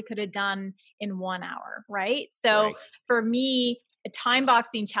probably could have done in 1 hour, right? So Right. for me, a time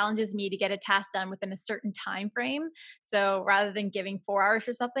boxing challenges me to get a task done within a certain time frame. So rather than giving 4 hours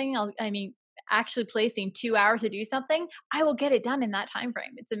for something, actually placing 2 hours to do something, I will get it done in that time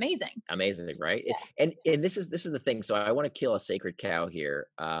frame. It's amazing. Amazing, right? Yeah. And this is the thing. So I want to kill a sacred cow here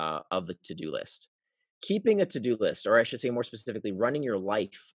of the to do list. Keeping a to do list, or I should say more specifically, running your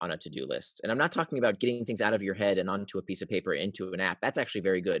life on a to do list. And I'm not talking about getting things out of your head and onto a piece of paper into an app. That's actually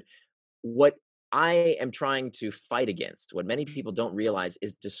very good. What I am trying to fight against, what many people don't realize,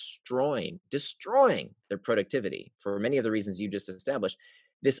 is destroying their productivity for many of the reasons you just established.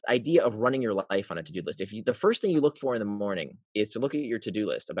 This idea of running your life on a to-do list. If you, the first thing you look for in the morning is to look at your to-do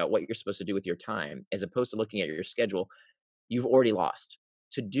list about what you're supposed to do with your time, as opposed to looking at your schedule, you've already lost.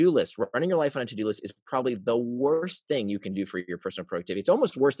 To-do list, running your life on a to-do list is probably the worst thing you can do for your personal productivity. It's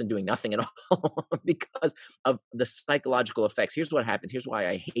almost worse than doing nothing at all because of the psychological effects. Here's what happens. Here's why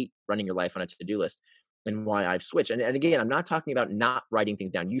I hate running your life on a to-do list and why I've switched. And again, I'm not talking about not writing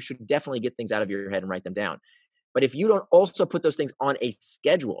things down. You should definitely get things out of your head and write them down. But if you don't also put those things on a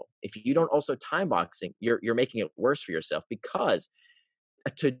schedule, if you don't also time boxing, you're making it worse for yourself, because a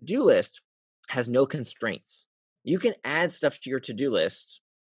to-do list has no constraints. You can add stuff to your to-do list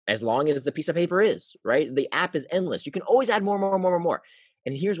as long as the piece of paper is, right? The app is endless. You can always add more, more, more, more, more.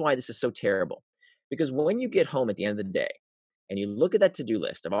 And here's why this is so terrible. Because when you get home at the end of the day and you look at that to-do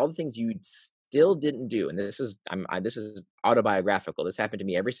list of all the things you still didn't do, and this is autobiographical. This happened to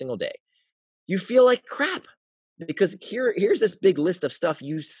me every single day. You feel like crap because here's this big list of stuff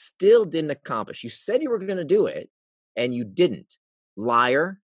you still didn't accomplish. You said you were going to do it and you didn't.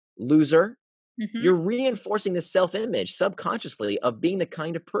 Liar, loser. Hmm. You're reinforcing the self-image subconsciously of being the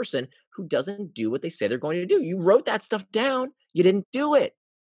kind of person who doesn't do what they say they're going to do. You wrote that stuff down, you didn't do it.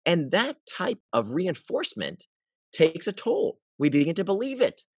 And that type of reinforcement takes a toll. We begin to believe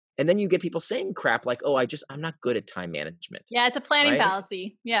it. And then you get people saying crap like, "Oh, I'm not good at time management." Yeah, it's a planning Right?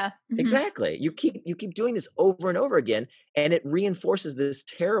 fallacy. Yeah. Hmm. Exactly. You keep doing this over and over again, and it reinforces this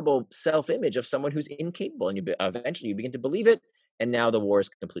terrible self-image of someone who's incapable, and eventually you begin to believe it, and now the war is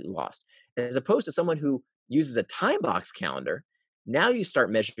completely lost. As opposed to someone who uses a time box calendar, now you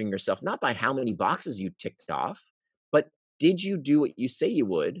start measuring yourself not by how many boxes you ticked off, but did you do what you say you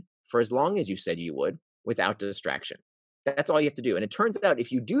would for as long as you said you would without distraction? That's all you have to do. And it turns out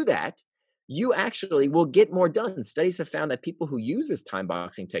if you do that, you actually will get more done. Studies have found that people who use this time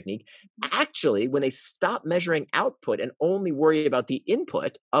boxing technique actually, when they stop measuring output and only worry about the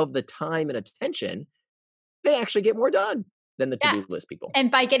input of the time and attention, they actually get more done than the to Yeah. do list people. And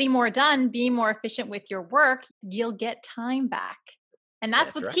by getting more done, being more efficient with your work, you'll get time back. And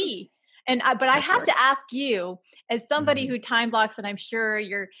that's That's what's right. key. But I That's have right. to ask you, as somebody Mhm. who time blocks, and I'm sure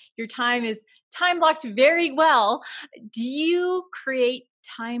your time is time blocked very well, do you create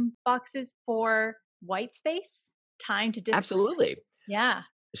time boxes for white space? Time to just Absolutely. yeah.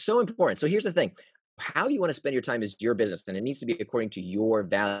 So important. So here's the thing. How you want to spend your time is your business, and it needs to be according to your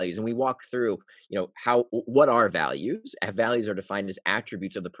values. And we walk through, what are values. Values are defined as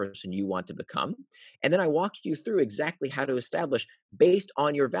attributes of the person you want to become. And then I walk you through exactly how to establish, based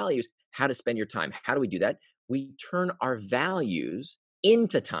on your values, how to spend your time. How do we do that? We turn our values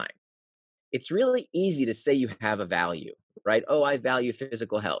into time. It's really easy to say you have a value, right? Oh, I value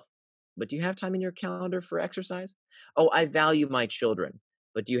physical health. But do you have time in your calendar for exercise? Oh, I value my children.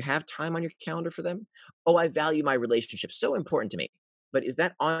 But do you have time on your calendar for them? Oh, I value my relationship. So important to me. But is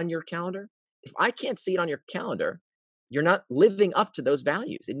that on your calendar? If I can't see it on your calendar, you're not living up to those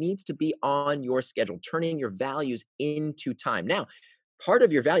values. It needs to be on your schedule, turning your values into time. Now, part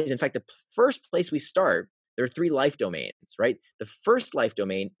of your values, in fact, the first place we start, there are three life domains, right? The first life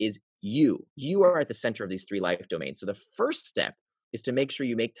domain is you. You are at the center of these three life domains. So the first step is to make sure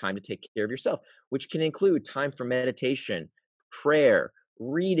you make time to take care of yourself, which can include time for meditation, prayer,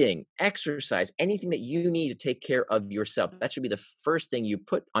 reading, exercise, anything that you need to take care of yourself. That should be the first thing you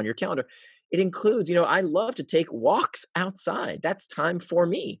put on your calendar. It includes, I love to take walks outside. That's time for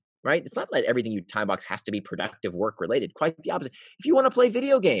me, right? It's not that everything you time box has to be productive work related. Quite the opposite. If you want to play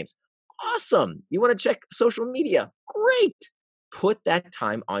video games, awesome. You want to check social media, great. Put that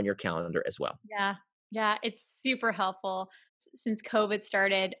time on your calendar as well. Yeah. Yeah. It's super helpful. Since COVID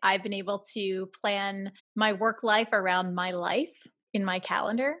started, I've been able to plan my work life around my life in my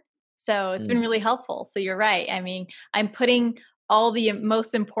calendar. So it's been Mm, really helpful. So you're right. I mean, I'm putting all the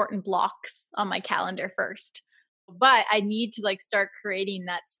most important blocks on my calendar first, but I need to like start creating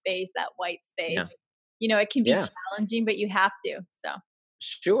that space, that white yeah. space. It can be Yeah. challenging, but you have to. So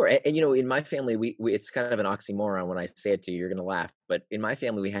Sure. And in my family, we it's kind of an oxymoron when I say it to you, you're going to laugh. But in my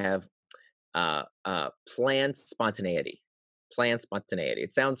family, we have planned spontaneity. Planned spontaneity.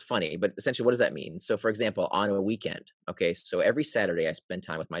 It sounds funny, but essentially, what does that mean? So, for example, on a weekend, okay, so every Saturday I spend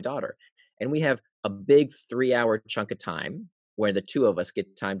time with my daughter, and we have a big 3 hour chunk of time where the two of us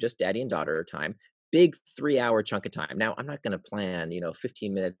get time, just daddy and daughter time. Big 3 hour chunk of time. Now, I'm not going to plan,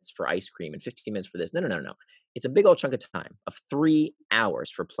 15 minutes for ice cream and 15 minutes for this. No, no, no, no. It's a big old chunk of time of 3 hours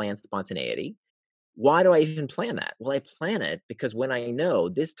for planned spontaneity. Why do I even plan that? Well, I plan it because when I know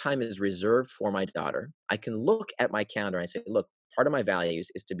this time is reserved for my daughter, I can look at my calendar and say, look, part of my values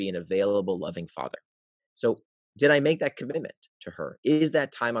is to be an available, loving father. So, did I make that commitment to her? Is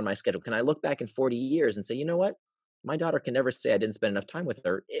that time on my schedule? Can I look back in 40 years and say, you know what? My daughter can never say I didn't spend enough time with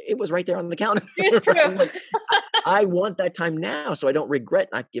her. It was right there on the calendar. here's Right? proof. Like, I want that time now so I don't regret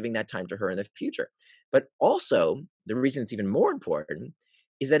not giving that time to her in the future. But also, the reason it's even more important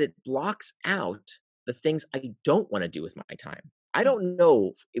is that it blocks out the things I don't want to do with my time. I don't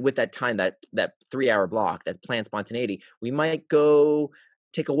know with that time, that 3 hour block, that planned spontaneity, we might go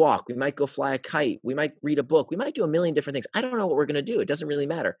take a walk, we might go fly a kite, we might read a book, we might do a million different things. I don't know what we're going to do. It doesn't really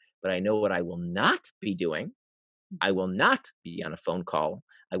matter. But I know what I will not be doing. I will not be on a phone call.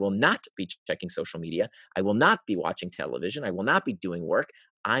 I will not be checking social media. I will not be watching television. I will not be doing work.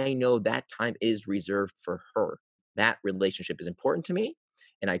 I know that time is reserved for her. That relationship is important to me.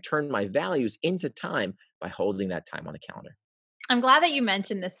 And I turn my values into time by holding that time on the calendar. I'm glad that you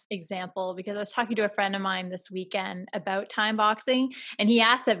mentioned this example because I was talking to a friend of mine this weekend about time boxing, and he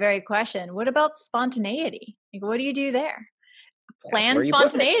asked that very question. What about spontaneity? Like, what do you do there? That's Plan where you put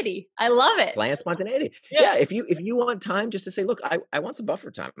it. spontaneity. I love it. Planned spontaneity. Yeah. Yeah, if you want time just to say, look, I want some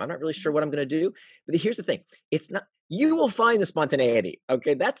buffer time. I'm not really sure what I'm going to do. But here's the thing: it's not. You will find the spontaneity.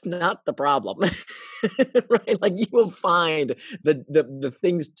 Okay, that's not the problem, right? Like you will find the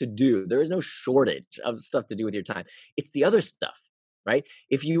things to do. There is no shortage of stuff to do with your time. It's the other stuff, right?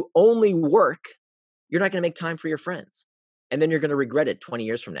 If you only work, you're not going to make time for your friends, and then you're going to regret it 20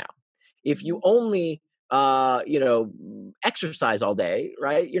 years from now. If you only exercise all day,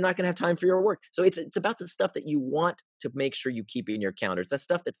 right? You're not going to have time for your work. So it's about the stuff that you want to make sure you keep in your calendar. It's that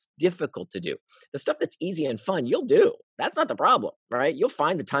stuff that's difficult to do. The stuff that's easy and fun, you'll do. That's not the problem, right? You'll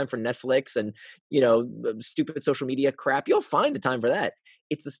find the time for Netflix and, stupid social media crap. You'll find the time for that.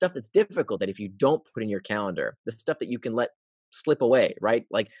 It's the stuff that's difficult that if you don't put in your calendar, the stuff that you can let slip away, right?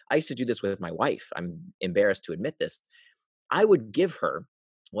 Like I used to do this with my wife. I'm embarrassed to admit this. I would give her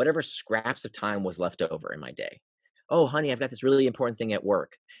whatever scraps of time was left over in my day. Oh, honey, I've got this really important thing at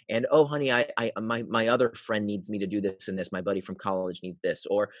work. And oh, honey, my other friend needs me to do this and this. My buddy from college needs this.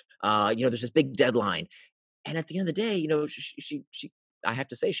 Or, there's this big deadline. And at the end of the day, I have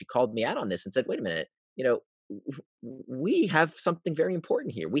to say, she called me out on this and said, wait a minute, we have something very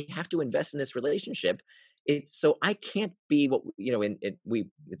important here. We have to invest in this relationship. So I can't be what,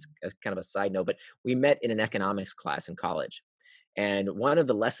 it's kind of a side note, but we met in an economics class in college. And one of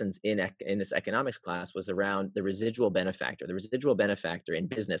the lessons in this economics class was around the residual benefactor. The residual benefactor in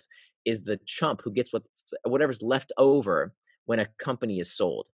business is the chump who gets whatever's left over when a company is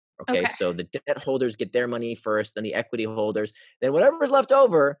sold. Okay, Okay. so the debt holders get their money first, then the equity holders, then whatever's left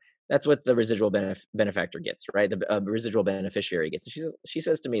over, that's what the residual benefactor gets, right? The residual beneficiary gets. And she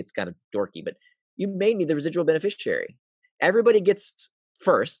says to me, it's kind of dorky, but you made me the residual beneficiary. Everybody gets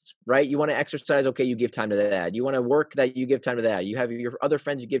first, right? You want to exercise, okay, you give time to that. You want to work, that you give time to that. You have your other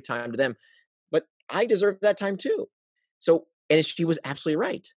friends, you give time to them. But I deserve that time too. So, and she was absolutely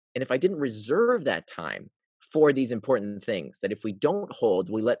right. And if I didn't reserve that time for these important things that if we don't hold,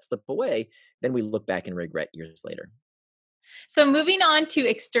 we let slip away, then we look back and regret years later. So, moving on to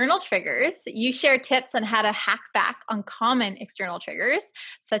external triggers, you share tips on how to hack back on common external triggers,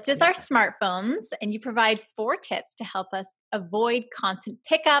 such as our Yeah. smartphones, and you provide 4 tips to help us avoid constant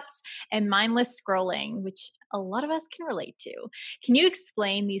pickups and mindless scrolling, which a lot of us can relate to. Can you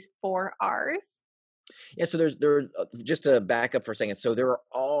explain these 4 R's? Yeah, so just to back up for a second. So there are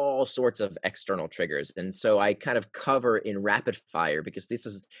all sorts of external triggers, and so I kind of cover in rapid fire because this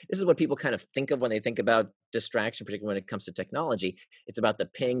is what people kind of think of when they think about distraction, particularly when it comes to technology. It's about the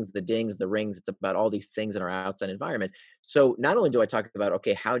pings, the dings, the rings. It's about all these things in our outside environment. So not only do I talk about,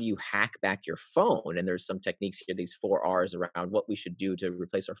 okay, how do you hack back your phone, and there's some techniques here, these 4 R's around what we should do to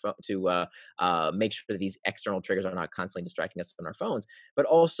replace our phone to make sure that these external triggers are not constantly distracting us on our phones, but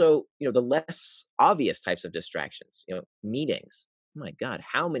also, the less obvious types of distractions, meetings. Oh my God,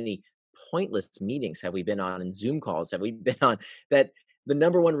 how many pointless meetings have we been on, and Zoom calls have we been on, that the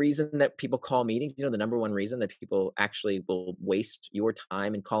number one reason that people call meetings, the number one reason that people actually will waste your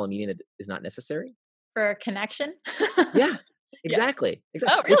time and call a meeting that is not necessary? For connection? Yeah, Yeah. exactly. Oh,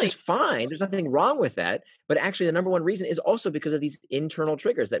 Exactly. Which is really? fine. There's nothing wrong with that. But actually, the number one reason is also because of these internal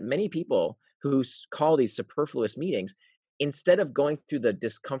triggers that many people who call these superfluous meetings, instead of going through the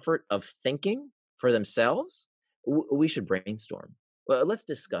discomfort of thinking for themselves, we should brainstorm. Well, let's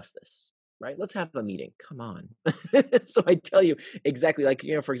discuss this, right? Let's have a meeting. Come on. So I tell you exactly, like,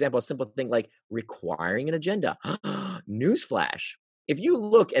 for example, a simple thing like requiring an agenda. Newsflash. If you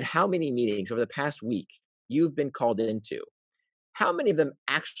look at how many meetings over the past week you've been called into, how many of them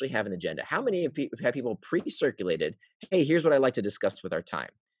actually have an agenda? How many have people pre-circulated? Hey, here's what I'd like to discuss with our time.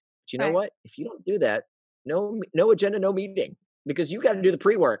 But you know Right. what? If you don't do that, no agenda, no meeting, because you got to do the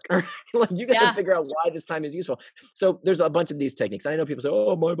pre-work. Like, you got to Yeah. figure out why this time is useful. So there's a bunch of these techniques. I know people say,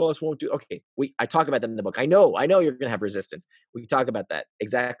 "Oh, my boss won't do." Okay, I talk about them in the book. I know you're going to have resistance. We talk about that,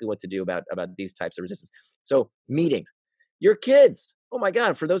 exactly what to do about these types of resistance. So meetings, your kids. Oh my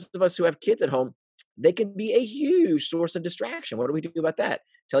God, for those of us who have kids at home, they can be a huge source of distraction. What do we do about that?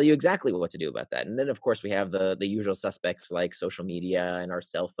 Tell you exactly what to do about that. And then, of course, we have the usual suspects like social media and our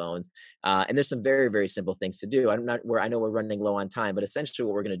cell phones. And there's some very, very simple things to do. I know we're running low on time, but essentially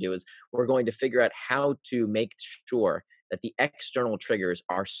what we're going to do is we're going to figure out how to make sure that the external triggers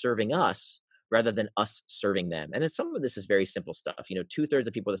are serving us rather than us serving them. And then some of this is very simple stuff. 2/3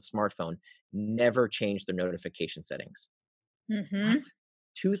 of people with a smartphone never change their notification settings. What? Hmm.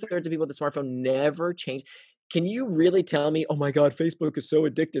 2/3 of people with a smartphone never change. Can you really tell me, "Oh my God, Facebook is so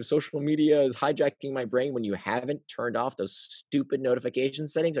addictive. Social media is hijacking my brain," when you haven't turned off those stupid notification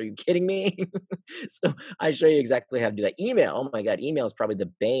settings? Are you kidding me? So I show you exactly how to do that. Email. Oh my God, email is probably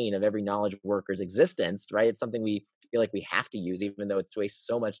the bane of every knowledge worker's existence, right? It's something we feel like we have to use, even though it's wastes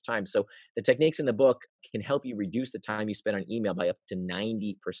so much time. So the techniques in the book can help you reduce the time you spend on email by up to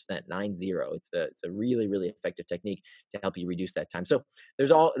 90%, 90. It's a really, really effective technique to help you reduce that time. So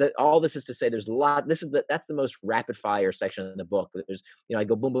there's all this is to say, there's a lot. That's the most rapid fire section in the book. There's, I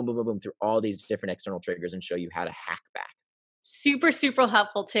go boom, boom, boom, boom, boom through all these different external triggers and show you how to hack back. Super, super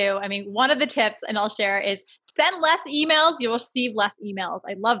helpful too. I mean, one of the tips, and I'll share, is send less emails, you'll receive less emails.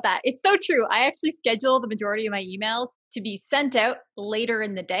 I love that. It's so true. I actually schedule the majority of my emails to be sent out later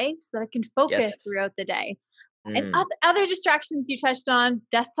in the day so that I can focus Yes. throughout the day. And Mm. other distractions you touched on,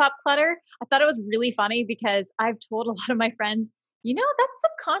 desktop clutter. I thought it was really funny because I've told a lot of my friends, that's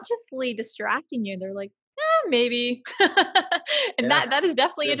subconsciously distracting you. They're like, maybe. And Yeah. that is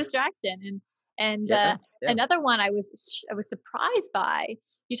definitely a True. distraction. And Yeah. Yeah. another one I was surprised by.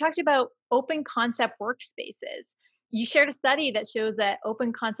 You talked about open concept workspaces. You shared a study that shows that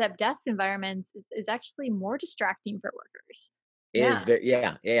open concept desk environments is actually more distracting for workers. Is Yeah. very,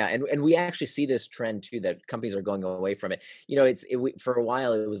 yeah, yeah, yeah. And we actually see this trend too, that companies are going away from it. For a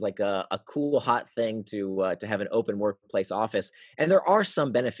while it was like a cool hot thing to have an open workplace office, and there are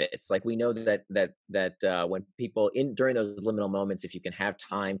some benefits. Like, we know that when people in during those liminal moments, if you can have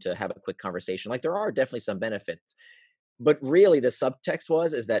time to have a quick conversation, like, there are definitely some benefits. But really, the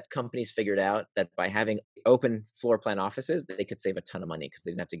subtext is that companies figured out that by having open floor plan offices, they could save a ton of money because they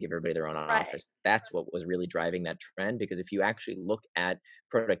didn't have to give everybody their own Right. office. That's what was really driving that trend. Because if you actually look at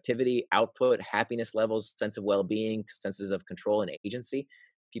productivity, output, happiness levels, sense of well-being, senses of control and agency,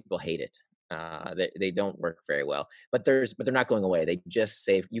 people hate it. They don't work very well, but they're not going away. They just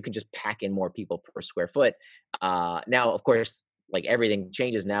save. You can just pack in more people per square foot. Now, of course, like, everything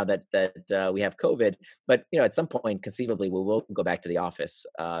changes now that we have COVID, but at some point, conceivably, we will go back to the office.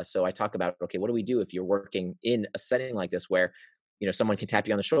 So I talk about, okay, what do we do if you're working in a setting like this, where someone can tap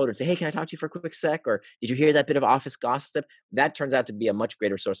you on the shoulder and say, hey, can I talk to you for a quick sec? Or did you hear that bit of office gossip? That turns out to be a much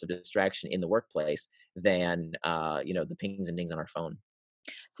greater source of distraction in the workplace than, the pings and dings on our phone.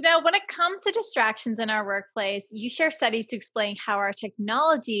 So now, when it comes to distractions in our workplace, you share studies to explain how our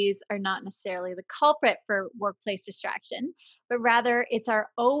technologies are not necessarily the culprit for workplace distraction, but rather it's our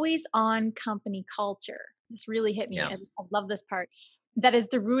always on company culture. This really hit me. Yeah. I love this part. That is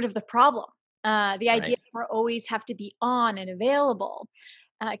the root of the problem. The idea Right. that we always have to be on and available.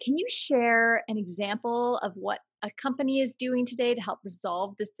 Can you share an example of what a company is doing today to help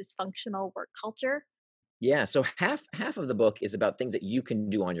resolve this dysfunctional work culture? Yeah, so half of the book is about things that you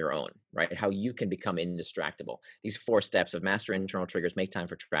can do on your own, right? How you can become indistractable. These 4 steps of master internal triggers, make time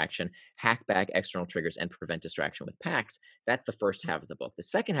for traction, hack back external triggers, and prevent distraction with packs. That's the first half of the book. The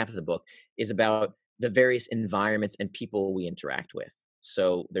second half of the book is about the various environments and people we interact with.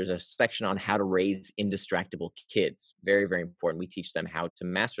 So there's a section on how to raise indistractable kids. Very, very important. We teach them how to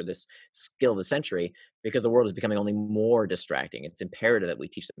master this skill of the century because the world is becoming only more distracting. It's imperative that we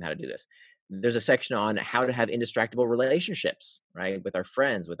teach them how to do this. There's a section on how to have indistractable relationships, right? With our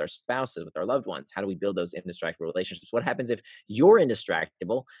friends, with our spouses, with our loved ones. How do we build those indistractable relationships? What happens if you're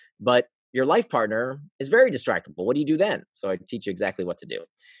indistractable, but your life partner is very distractible? What do you do then? So I teach you exactly what to do.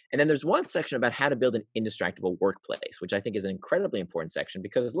 And then there's one section about how to build an indistractable workplace, which I think is an incredibly important section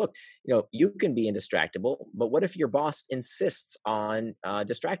because look, you can be indistractable, but what if your boss insists on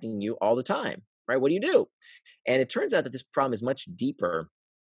distracting you all the time, right? What do you do? And it turns out that this problem is much deeper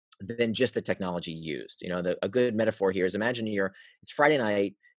than just the technology used. A good metaphor here is imagine it's Friday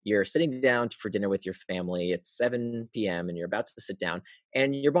night, you're sitting down for dinner with your family, it's 7 p.m., and you're about to sit down,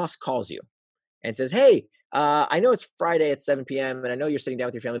 and your boss calls you and says, hey, I know it's Friday at 7 p.m., and I know you're sitting down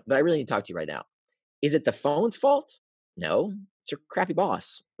with your family, but I really need to talk to you right now. Is it the phone's fault? No, it's your crappy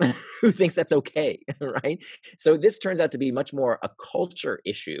boss who thinks that's okay, right? So this turns out to be much more a culture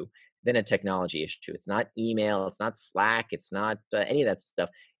issue than a technology issue. It's not email, it's not Slack, it's not any of that stuff.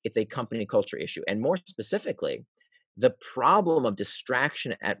 It's a company culture issue. And more specifically, the problem of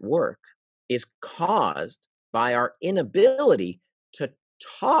distraction at work is caused by our inability to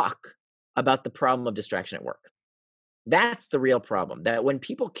talk about the problem of distraction at work. That's the real problem. That when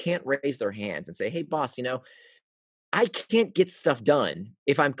people can't raise their hands and say, hey, boss, I can't get stuff done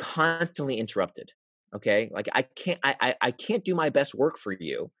if I'm constantly interrupted. Okay. Like I can't do my best work for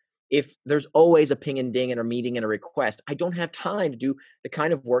you if there's always a ping and ding and a meeting and a request. I don't have time to do the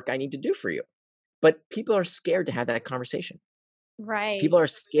kind of work I need to do for you. But people are scared to have that conversation. Right. People are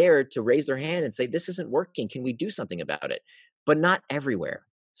scared to raise their hand and say, this isn't working. Can we do something about it? But not everywhere.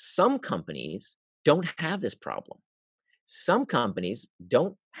 Some companies don't have this problem. Some companies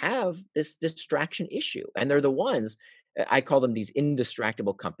don't have this distraction issue. And they're the ones, I call them these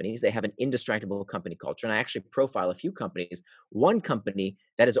indistractable companies. They have an indistractable company culture. And I actually profile a few companies. One company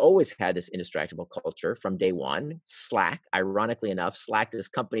that has always had this indistractable culture from day one, Slack. Ironically enough, Slack, this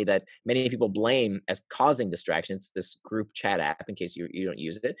company that many people blame as causing distractions, this group chat app, in case you don't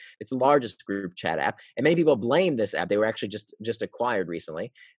use it. It's the largest group chat app. And many people blame this app. They were actually just acquired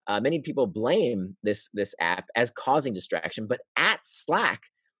recently. Many people blame this app as causing distraction, but at Slack,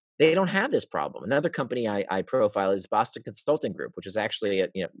 they don't have this problem. Another company I profile is Boston Consulting Group, which is actually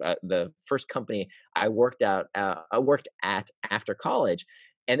the first company I worked at after college,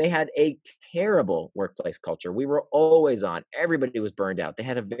 and they had a terrible workplace culture. We were always on; everybody was burned out. They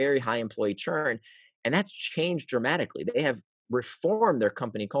had a very high employee churn, and that's changed dramatically. They have reformed their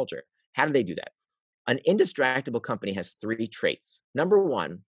company culture. How do they do that? An indistractable company has 3 traits. Number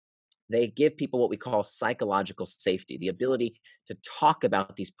one, they give people what we call psychological safety, the ability to talk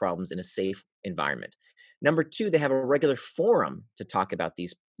about these problems in a safe environment. Number 2, they have a regular forum to talk about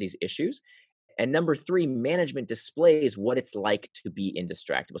these issues. And number 3, management displays what it's like to be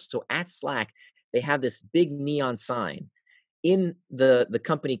indistractable. So at Slack, they have this big neon sign in the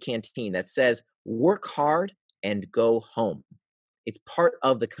company canteen that says, work hard and go home. It's part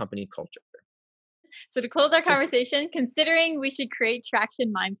of the company culture. So, to close our So conversation, considering we should create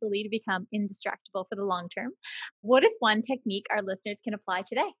traction mindfully to become indistractable for the long term, what is one technique our listeners can apply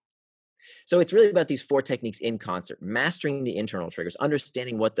today? So it's really about these 4 techniques in concert: mastering the internal triggers,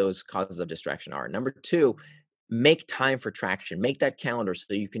 understanding what those causes of distraction are. Number 2, make time for traction. Make that calendar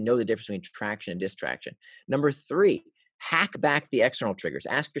so you can know the difference between traction and distraction. Number 3, hack back the external triggers.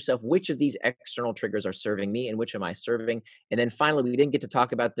 Ask yourself which of these external triggers are serving me and which am I serving. And then finally, we didn't get to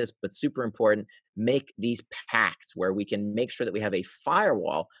talk about this, but super important, make these pacts where we can make sure that we have a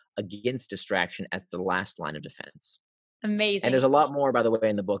firewall against distraction as the last line of defense. And there's Amazing. a lot more, by the way,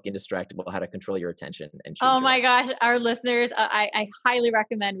 in the book, Indistractable: How to Control Your Attention and Choose Oh Your my Life. gosh, our listeners, I highly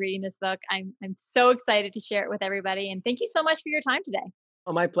recommend reading this book. I'm so excited to share it with everybody. And thank you so much for your time today.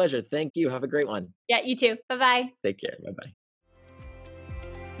 Oh, my pleasure. Thank you. Have a great one. Yeah, you too. Bye bye. Take care. Bye bye.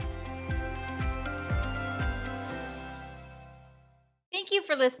 Thank you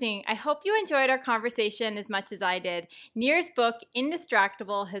for listening. I hope you enjoyed our conversation as much as I did. Nir's book,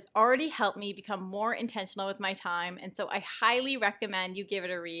 Indistractable, has already helped me become more intentional with my time, and so I highly recommend you give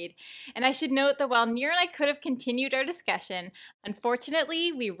it a read. And I should note that while Nir and I could have continued our discussion,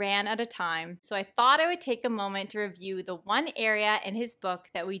 unfortunately, we ran out of time. So I thought I would take a moment to review the one area in his book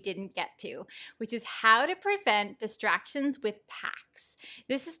that we didn't get to, which is how to prevent distractions with PACS.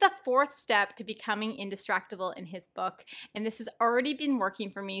 This is the fourth step to becoming indistractable in his book, and this has already been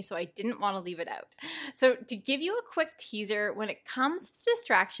working for me, so I didn't want to leave it out. So, to give you a quick teaser, when it comes to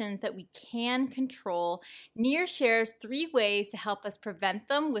distractions that we can control, Nir shares 3 ways to help us prevent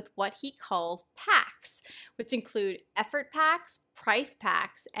them with what he calls PACS, which include effort PACS, price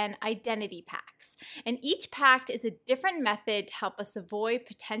PACS, and identity PACS. And each pact is a different method to help us avoid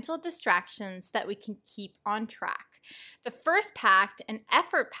potential distractions that we can keep on track. The first pact, an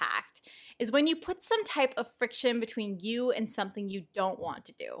effort pact, is when you put some type of friction between you and something you don't want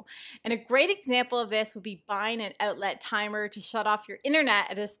to do. And a great example of this would be buying an outlet timer to shut off your internet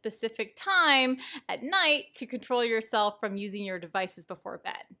at a specific time at night to control yourself from using your devices before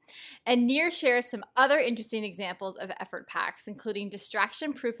bed. And Nir shares some other interesting examples of effort pacts, including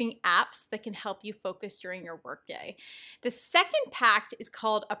distraction-proofing apps that can help you focus during your workday. The second pact is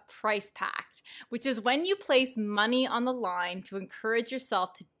called a price pact, which is when you place money on the line to encourage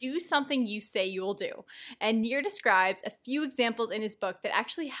yourself to do something you say you will do. And Nir describes a few examples in his book that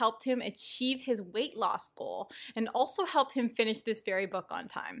actually helped him achieve his weight loss goal and also helped him finish this very book on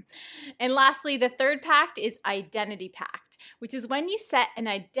time. And lastly, the third pact is identity pact, which is when you set an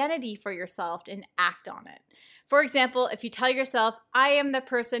identity for yourself and act on it. For example, if you tell yourself, I am the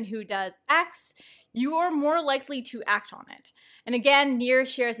person who does X, you are more likely to act on it. And again, Nir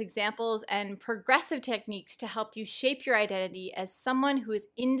shares examples and progressive techniques to help you shape your identity as someone who is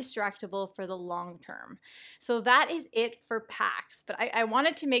indistractable for the long term. So that is it for PACS. But I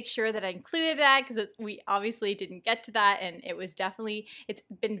wanted to make sure that I included that because we obviously didn't get to that, and it's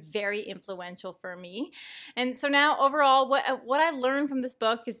been very influential for me. And so now overall, what I learned from this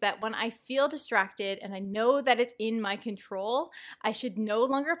book is that when I feel distracted and I know that it's in my control, I should no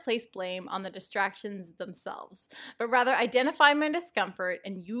longer place blame on the distractions themselves, but rather identify my discomfort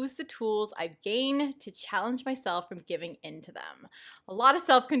and use the tools I've gained to challenge myself from giving in to them. A lot of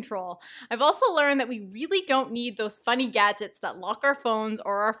self-control. I've also learned that we really don't need those funny gadgets that lock our phones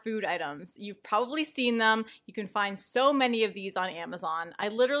or our food items. You've probably seen them. You can find so many of these on Amazon. I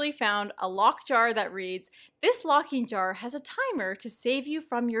literally found a lock jar that reads, "This locking jar has a timer to save you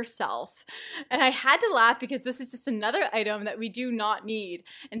from yourself." And I had to laugh because this is just another item that we do not need.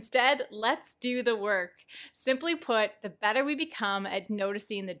 Instead, let's do the work. Simply put, the better we become at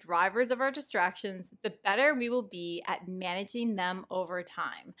noticing the drivers of our distractions, the better we will be at managing them over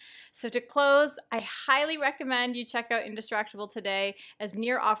time. So to close, I highly recommend you check out Indistractable today, as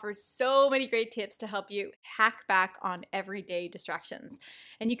Nir offers so many great tips to help you hack back on everyday distractions.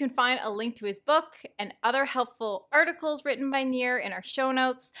 And you can find a link to his book and other helpful articles written by Nir in our show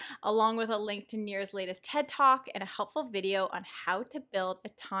notes, along with a link to Nir's latest TED Talk and a helpful video on how to build a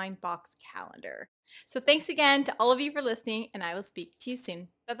time box calendar. So thanks again to all of you for listening, and I will speak to you soon.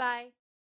 Bye-bye.